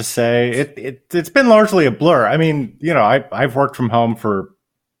would have to say. It's been largely a blur. I mean, I've worked from home for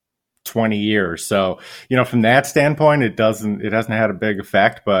 20 years. So, from that standpoint, it hasn't had a big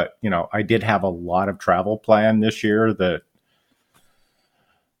effect, but, I did have a lot of travel planned this year that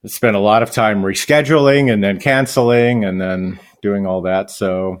spent a lot of time rescheduling and then canceling and then doing all that.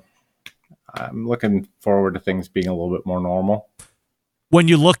 So I'm looking forward to things being a little bit more normal. When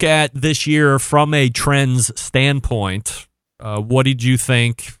you look at this year from a trends standpoint, what did you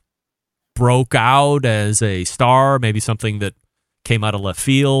think broke out as a star, maybe something that came out of left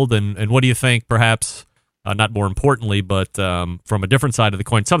field? And what do you think, perhaps, not more importantly, but from a different side of the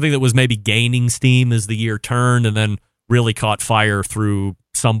coin, something that was maybe gaining steam as the year turned and then really caught fire through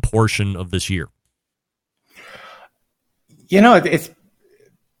some portion of this year? It's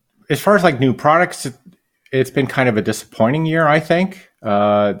as far as like new products, it's been kind of a disappointing year, I think.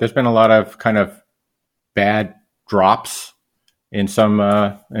 There's been a lot of kind of bad drops in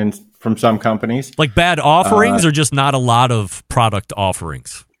from some companies. Like bad offerings or just not a lot of product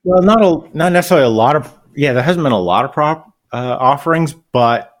offerings? Well, not necessarily a lot of, there hasn't been a lot of offerings,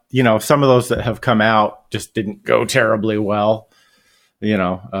 but, some of those that have come out just didn't go terribly well,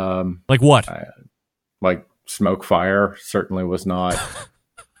 like what? Like Smoke Fire certainly was not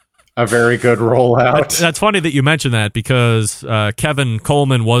a very good rollout. That's funny that you mentioned that because Kevin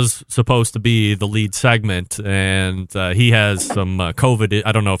Coleman was supposed to be the lead segment, and he has some COVID.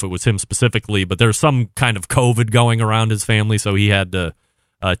 I don't know if it was him specifically, but there's some kind of COVID going around his family, so he had to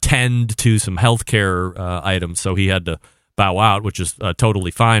tend to some healthcare items, so he had to bow out, which is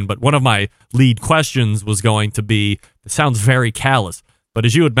totally fine. But one of my lead questions was going to be, it sounds very callous, but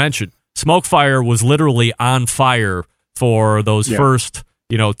as you had mentioned, Smoke Fire was literally on fire for those first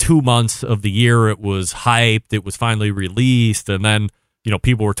 2 months of the year. It was hyped. It was finally released. And then,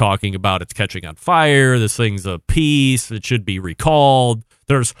 people were talking about it's catching on fire. This thing's a piece. It should be recalled.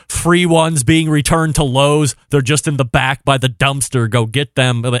 There's free ones being returned to Lowe's. They're just in the back by the dumpster. Go get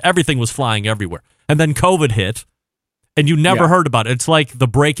them. Everything was flying everywhere. And then COVID hit, and you never heard about it. It's like the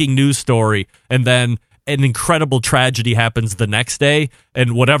breaking news story, and then an incredible tragedy happens the next day,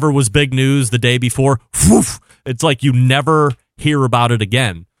 and whatever was big news the day before, whoof, it's like you never hear about it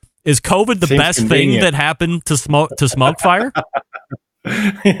again. Is COVID the best thing that happened to Smoke Fire?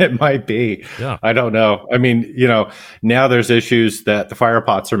 It might be. Yeah. I don't know. I mean, now there's issues that the fire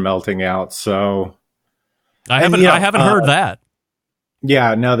pots are melting out. So I haven't heard that.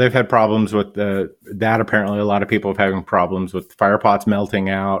 Yeah, no, they've had problems with that. Apparently, a lot of people have having problems with fire pots melting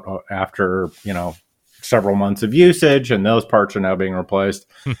out after several months of usage, and those parts are now being replaced.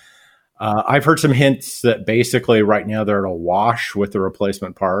 I've heard some hints that basically right now they're at a wash with the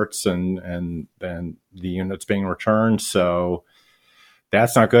replacement parts and the units being returned. So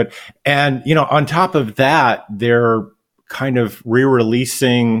that's not good. And, on top of that, they're kind of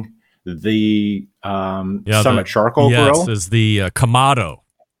re-releasing the Summit Charcoal Grill. Yes, is the Kamado.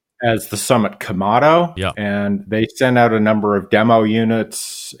 As the Summit Kamado. Yeah. And they sent out a number of demo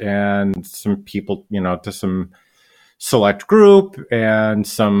units and some people, to some select group and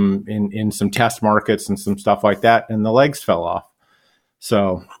some in some test markets and some stuff like that. And the legs fell off.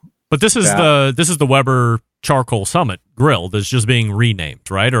 So, but this is the Weber Charcoal Summit Grill that's just being renamed,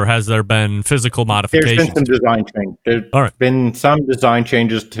 right? Or has there been physical modifications? There's been some design change. There's been some design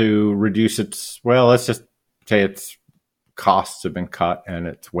changes to reduce its. Well, let's just say its costs have been cut and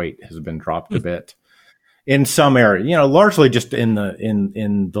its weight has been dropped a bit in some area. Largely just in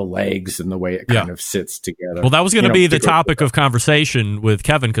the legs and the way it kind of sits together. Well, that was going to be the topic of conversation with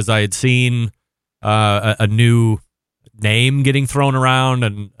Kevin because I had seen a new name getting thrown around,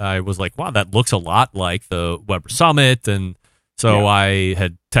 and I was like, wow, that looks a lot like the Weber Summit. And so I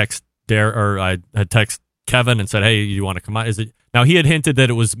had text Kevin and said, hey, you want to come on? Is it now? He had hinted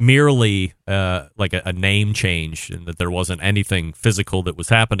that it was merely like a name change and that there wasn't anything physical that was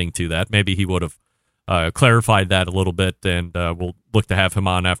happening to that. Maybe he would have clarified that a little bit, and we'll look to have him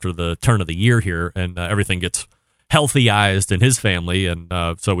on after the turn of the year here, and everything gets healthyized in his family, and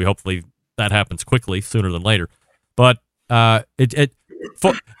so we hopefully that happens quickly, sooner than later. But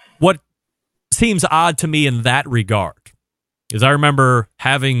what seems odd to me in that regard is I remember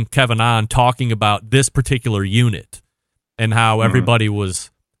having Kevin on talking about this particular unit and how everybody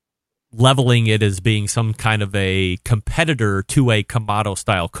was leveling it as being some kind of a competitor to a Kamado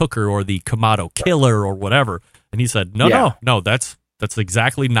style cooker or the Kamado killer or whatever. And he said, no, that's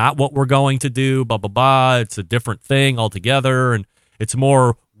exactly not what we're going to do. Blah, blah, blah. It's a different thing altogether. And it's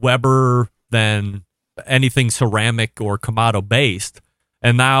more Weber than anything ceramic or Kamado based.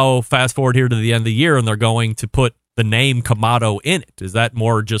 And now fast forward here to the end of the year and they're going to put the name Kamado in it. Is that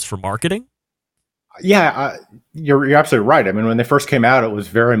more just for marketing? Yeah, you're absolutely right. I mean, when they first came out, it was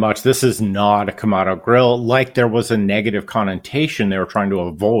very much, this is not a Kamado grill. Like there was a negative connotation they were trying to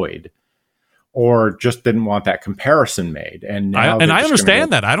avoid or just didn't want that comparison made. And now I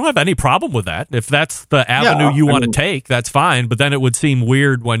understand that. I don't have any problem with that. If that's the avenue you want to take, that's fine. But then it would seem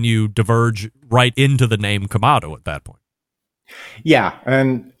weird when you diverge right into the name Kamado at that point. Yeah,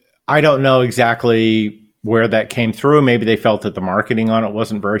 and I don't know exactly where that came through. Maybe they felt that the marketing on it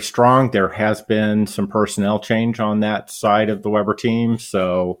wasn't very strong. There has been some personnel change on that side of the Weber team.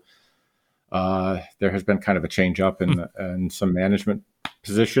 So there has been kind of a change up in some management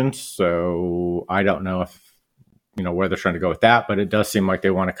positions. So I don't know if, where they're trying to go with that, but it does seem like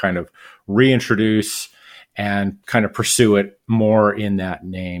they want to kind of reintroduce and kind of pursue it more in that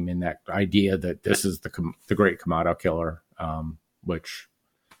name, in that idea that this is the great Kamado killer, which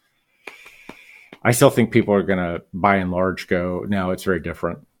I still think people are going to, by and large, go, no, it's very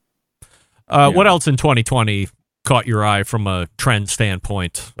different. What else in 2020 caught your eye from a trend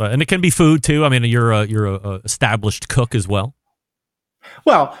standpoint? And it can be food, too. I mean, you're a established cook as well.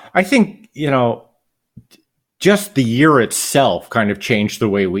 Well, I think, just the year itself kind of changed the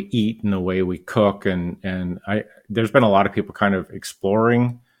way we eat and the way we cook. And there's been a lot of people kind of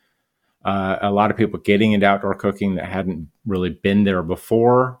exploring, a lot of people getting into outdoor cooking that hadn't really been there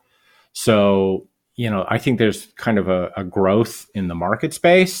before. So, I think there's kind of a growth in the market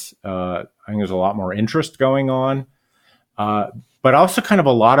space. I think there's a lot more interest going on, but also kind of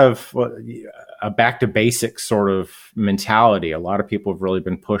a lot of a back to basics sort of mentality. A lot of people have really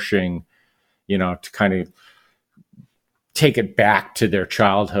been pushing, to kind of take it back to their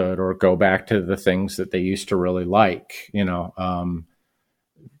childhood or go back to the things that they used to really like.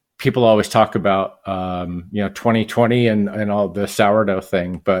 People always talk about, 2020 and all the sourdough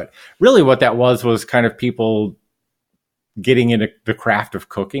thing, but really what that was kind of people getting into the craft of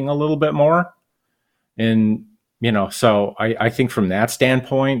cooking a little bit more. And, so I think from that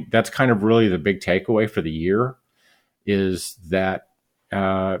standpoint, that's kind of really the big takeaway for the year is that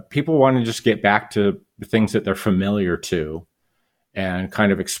people want to just get back to the things that they're familiar to and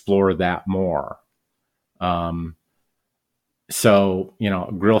kind of explore that more. So,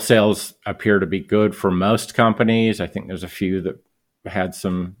 grill sales appear to be good for most companies. I think there's a few that had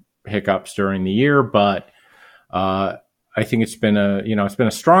some hiccups during the year, but I think it's been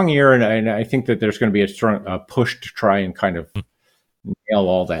a strong year, and I think that there's going to be a strong push to try and kind of nail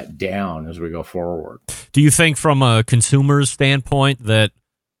all that down as we go forward. Do you think, from a consumer's standpoint, that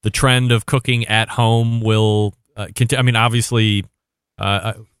the trend of cooking at home will continue? I mean, obviously,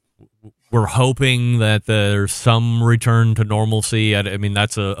 we're hoping that there's some return to normalcy. I mean,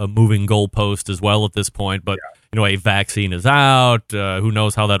 that's a moving goalpost as well at this point. But, a vaccine is out. Who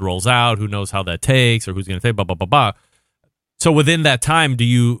knows how that rolls out? Who knows how that takes or who's going to take, blah, blah, blah, blah. So within that time, do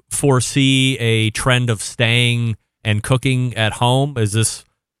you foresee a trend of staying and cooking at home? Is this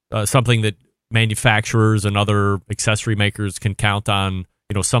something that manufacturers and other accessory makers can count on,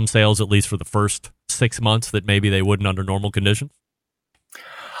 some sales at least for the first 6 months that maybe they wouldn't under normal conditions?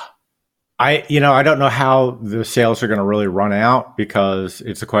 I don't know how the sales are going to really run out, because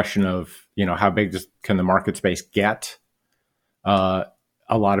it's a question of, how big can the market space get? A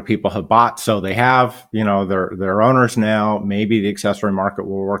lot of people have bought, so they have, their owners now. Maybe the accessory market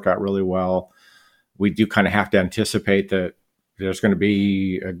will work out really well. We do kind of have to anticipate that there's going to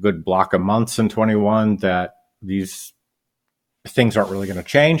be a good block of months in 21 that these things aren't really going to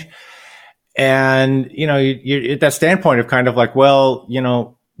change. And, you at that standpoint of kind of like, well,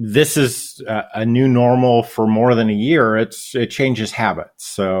 this is a new normal for more than a year. It changes habits.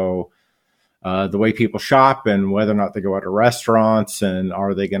 So the way people shop and whether or not they go out to restaurants, and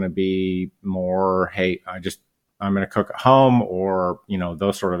are they going to be more, hey, I'm going to cook at home, or,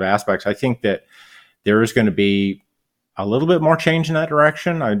 those sort of aspects. I think that there is going to be a little bit more change in that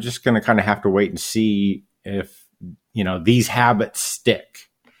direction. I'm just going to kind of have to wait and see if, these habits stick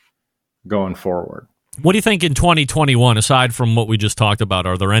going forward. What do you think in 2021, aside from what we just talked about?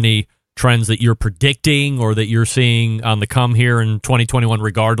 Are there any trends that you're predicting or that you're seeing on the come here in 2021,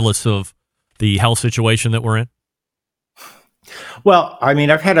 regardless of the health situation that we're in? Well, I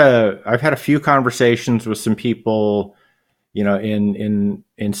mean, I've had a few conversations with some people, in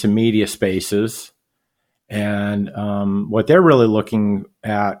some media spaces, and what they're really looking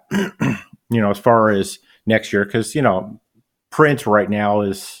at, as far as next year, because print right now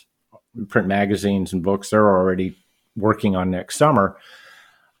is print magazines and books. They're already working on next summer.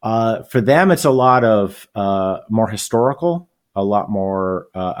 For them, it's a lot of more historical, a lot more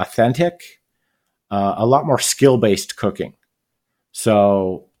authentic, a lot more skill-based cooking.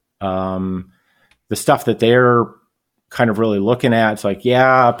 So the stuff that they're kind of really looking at, it's like,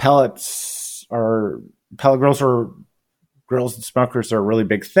 yeah, pellet grills and smokers are a really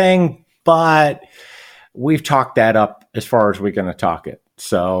big thing, but we've talked that up as far as we're going to talk it.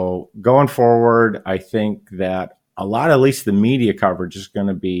 So going forward, I think that a lot, at least the media coverage, is going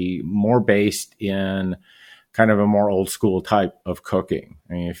to be more based in kind of a more old school type of cooking.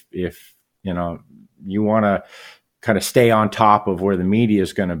 I mean, if you want to kind of stay on top of where the media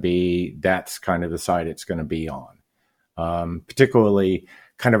is going to be, that's kind of the side it's going to be on. Particularly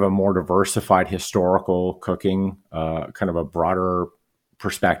kind of a more diversified historical cooking, kind of a broader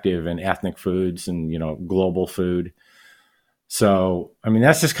perspective in ethnic foods and, global food. So, I mean,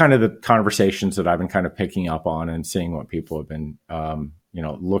 that's just kind of the conversations that I've been kind of picking up on and seeing what people have been,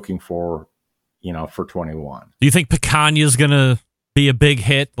 looking for, for 21. Do you think picanha is going to be a big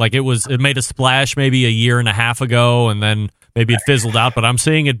hit? Like it made a splash maybe a year and a half ago, and then maybe it fizzled out, but I'm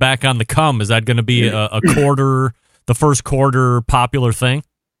seeing it back on the come. Is that going to be a quarter, the first quarter popular thing?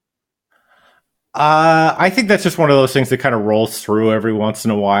 I think that's just one of those things that kind of rolls through every once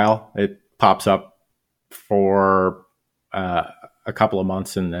in a while. It pops up for a couple of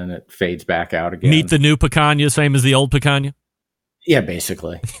months and then it fades back out again. Meet the new picanha, same as the old picanha? Yeah,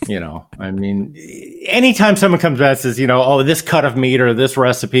 basically. I mean, anytime someone comes back and says, oh, this cut of meat or this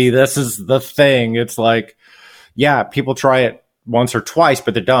recipe, this is the thing. It's like, yeah, people try it once or twice,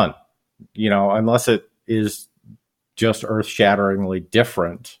 but they're done. Unless it is just earth-shatteringly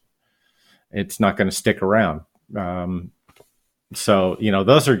different, it's not going to stick around. So,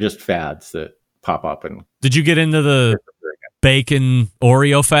 those are just fads that pop up. And did you get into the bacon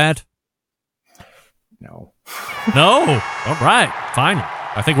Oreo fad? No. No? All right. Fine.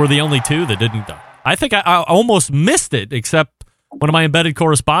 I think we're the only two that didn't. I think I almost missed it, except one of my embedded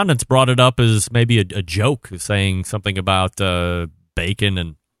correspondents brought it up as maybe a joke, saying something about bacon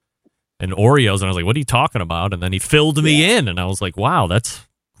and Oreos. And I was like, what are you talking about? And then he filled me in, and I was like, wow, that's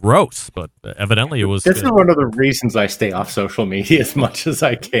gross. But evidently it was. This is one of the reasons I stay off social media as much as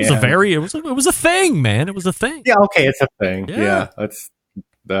I can. It was a thing, man. It was a thing. Yeah, okay, it's a thing. Yeah, that's...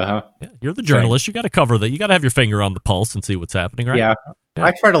 Yeah, you're the journalist. You got to cover that. You got to have your finger on the pulse and see what's happening, right? Yeah.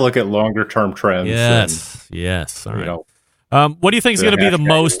 I try to look at longer term trends. Yes. All right. What do you think is going to be the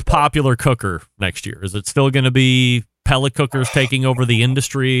most popular cooker next year? Is it still going to be pellet cookers taking over the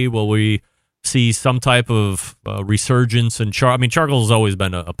industry? Will we see some type of resurgence in charcoal? I mean, charcoal has always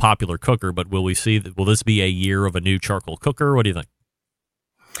been a popular cooker, but will this be a year of a new charcoal cooker? What do you think?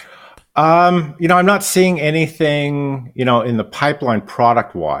 I'm not seeing anything, in the pipeline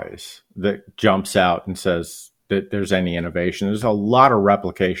product wise that jumps out and says that there's any innovation. There's a lot of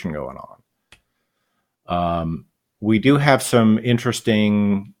replication going on. We do have some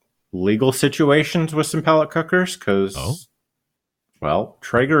interesting legal situations with some pellet cookers because,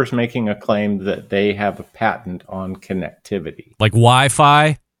 Traeger is making a claim that they have a patent on connectivity. Like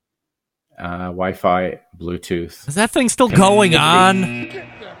Wi-Fi? Wi-Fi, Bluetooth. Is that thing still going on?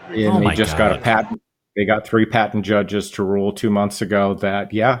 And they just got a patent. They got 3 patent judges to rule 2 months ago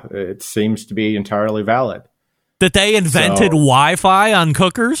that, it seems to be entirely valid. That they invented Wi-Fi on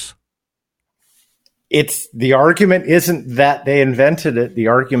cookers? The argument isn't that they invented it. The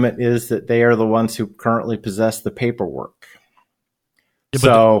argument is that they are the ones who currently possess the paperwork.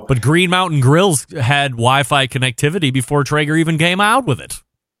 Yeah, but Green Mountain Grills had Wi-Fi connectivity before Traeger even came out with it.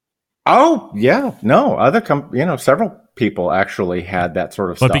 Oh, yeah. No, several people actually had that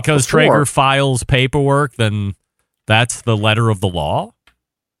sort of stuff. But because Traeger files paperwork, then that's the letter of the law?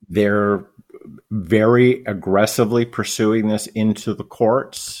 They're very aggressively pursuing this into the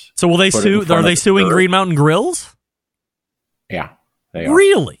courts. So will they sue? Are they suing Green Mountain Grills? Yeah, they are.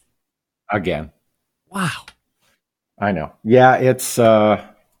 Really? Again. Wow. I know. Yeah, it's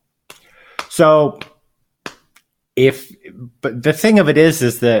but the thing of it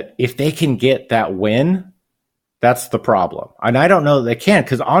is that if they can get that win, that's the problem. And I don't know that they can,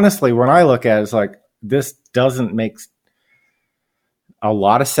 because honestly, when I look at it, it's like, this doesn't make a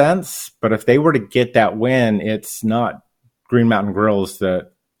lot of sense. But if they were to get that win, it's not Green Mountain Grills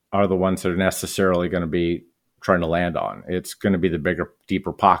that are the ones that are necessarily going to be trying to land on. It's going to be the bigger,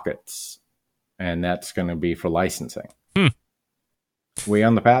 deeper pockets. And that's going to be for licensing. We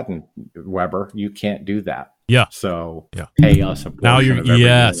own the patent, Weber. You can't do that. Yeah. So pay us a portion now of every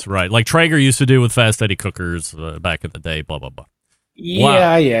unit. Right. Like Traeger used to do with Fast Eddie cookers back in the day, blah, blah, blah.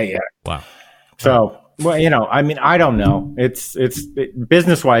 Yeah. Wow. So, I don't know. It's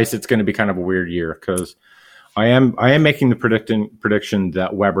business-wise, it's going to be kind of a weird year, because I am making the prediction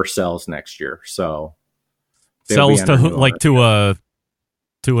that Weber sells next year. So sells to who? Like to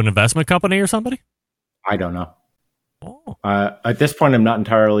an investment company or somebody? I don't know. Oh. At this point, I'm not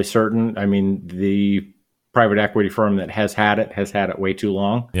entirely certain. I mean, the private equity firm that has had it way too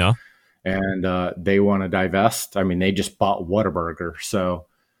long. Yeah. And they want to divest. I mean, they just bought Whataburger. So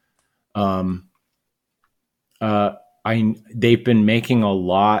they've been making a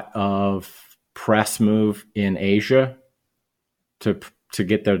lot of press move in Asia to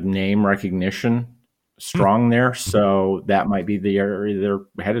get their name recognition strong there, so that might be the area they're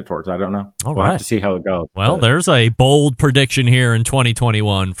headed towards. I don't know. We'll have to see how it goes. Well, there's a bold prediction here in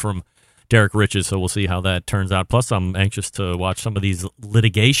 2021 from Derrick Riches, so we'll see how that turns out. Plus, I'm anxious to watch some of these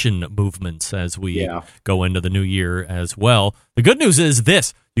litigation movements as we go into the new year as well. The good news is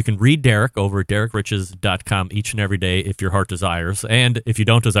this. You can read Derrick over at DerrickRiches.com each and every day if your heart desires. And if you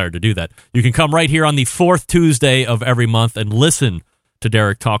don't desire to do that, you can come right here on the 4th Tuesday of every month and listen to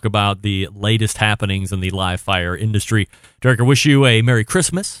Derrick talk about the latest happenings in the live fire industry. Derrick, I wish you a Merry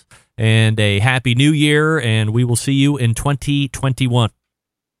Christmas and a Happy New Year, and we will see you in 2021.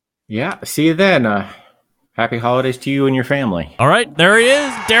 Yeah, see you then. Happy holidays to you and your family. All right, there he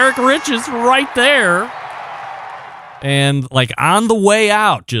is, Derrick Riches right there. And like on the way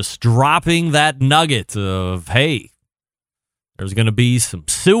out, just dropping that nugget of, hey, there's going to be some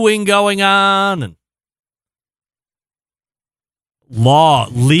suing going on and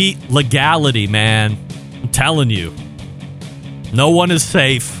legality, man. I'm telling you, no one is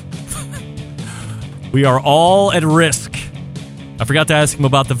safe. We are all at risk. I forgot to ask him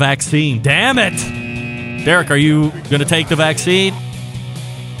about the vaccine. Damn it. Derrick, are you going to take the vaccine?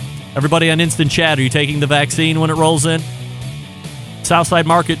 Everybody on Instant Chat, are you taking the vaccine when it rolls in? Southside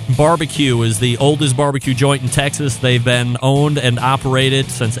Market Barbecue is the oldest barbecue joint in Texas. They've been owned and operated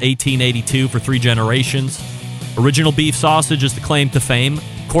since 1882 for 3 generations. Original beef sausage is the claim to fame.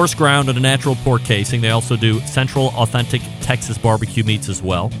 Coarse ground and a natural pork casing. They also do Central authentic Texas barbecue meats as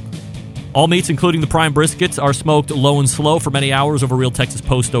well. All meats, including the prime briskets, are smoked low and slow for many hours over real Texas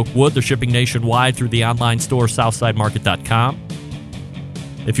post oak wood. They're shipping nationwide through the online store, SouthsideMarket.com.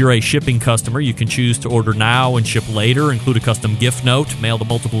 If you're a shipping customer, you can choose to order now and ship later, include a custom gift note, mail to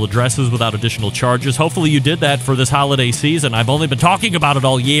multiple addresses without additional charges. Hopefully you did that for this holiday season. I've only been talking about it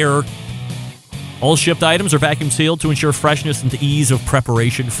all year. All shipped items are vacuum sealed to ensure freshness and ease of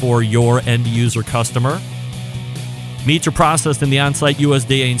preparation for your end user customer. Meats are processed in the on-site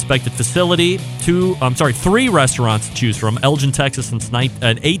USDA inspected facility. 3 restaurants to choose from. Elgin, Texas since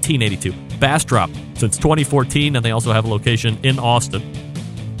 1882. Bastrop since 2014, and they also have a location in Austin.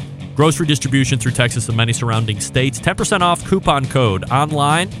 Grocery distribution through Texas and many surrounding states. 10% off coupon code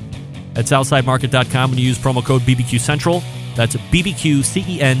online at SouthsideMarket.com when you use promo code BBQ Central. That's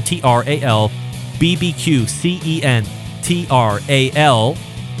BBQCENTRAL. BBQCENTRAL.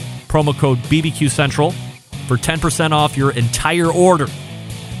 Promo code BBQ Central for 10% off your entire order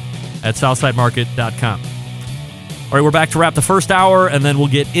at SouthsideMarket.com. All right, we're back to wrap the first hour, and then we'll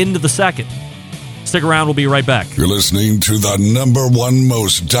get into the second. Stick around. We'll be right back. You're listening to the #1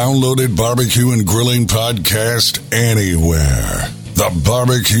 most downloaded barbecue and grilling podcast anywhere. The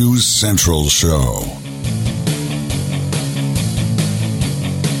Barbecue Central Show.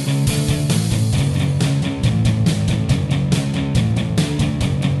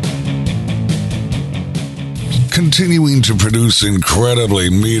 Continuing to produce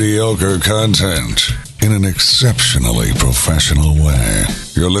incredibly mediocre content in an exceptionally professional way.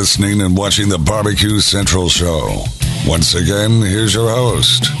 You're listening and watching the Barbecue Central Show. Once again, here's your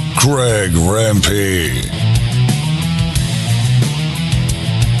host, Greg Rempe.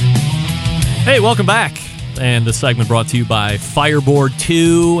 Hey, welcome back. And this segment brought to you by Fireboard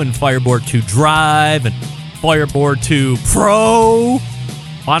 2 and Fireboard 2 Drive and Fireboard 2 Pro.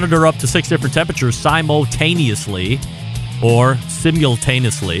 Monitor up to 6 different temperatures simultaneously or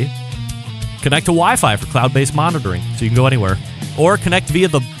simultaneously. Connect to Wi-Fi for cloud-based monitoring so you can go anywhere. Or connect via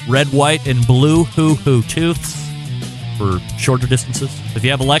the red, white, and blue tooths for shorter distances. If you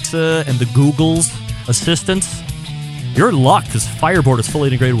have Alexa and the Google's assistants, you're in luck because Fireboard is fully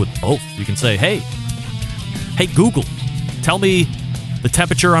integrated with both. You can say, hey Google, tell me the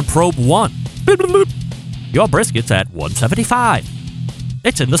temperature on probe 1. Your brisket's at 175.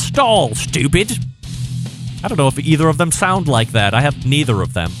 It's in the stall, stupid. I don't know if either of them sound like that. I have neither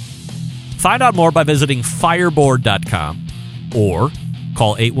of them. Find out more by visiting fireboard.com or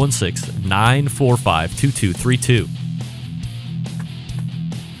call 816-945-2232.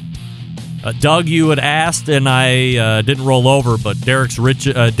 Doug, you had asked, and I didn't roll over, but Derrick's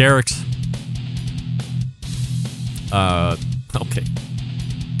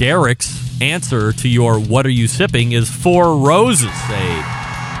answer to your "What are you sipping?" is Four Roses.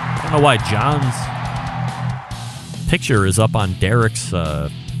 I don't know why John's picture is up on Derrick's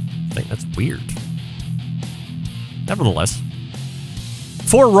thing. That's weird. Nevertheless,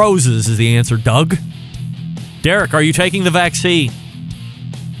 Four Roses is the answer, Doug. Derrick, are you taking the vaccine?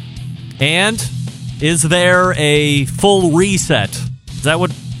 And is there a full reset? Is that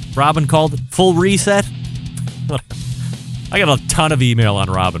what Robin called it? Full reset? I got a ton of email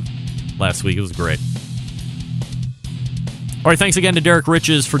on Robin last week. It was great. All right, thanks again to Derrick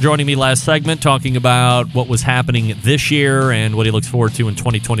Riches for joining me last segment, talking about what was happening this year and what he looks forward to in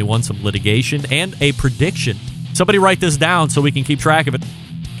 2021, some litigation, and a prediction. Somebody write this down so we can keep track of it.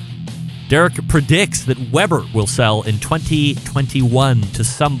 Derrick predicts that Weber will sell in 2021 to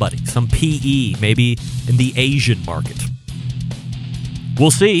somebody, some PE, maybe in the Asian market. We'll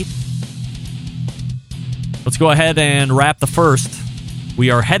see. Let's go ahead and wrap the first. We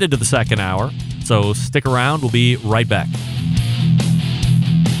are headed to the second hour, so stick around. We'll be right back.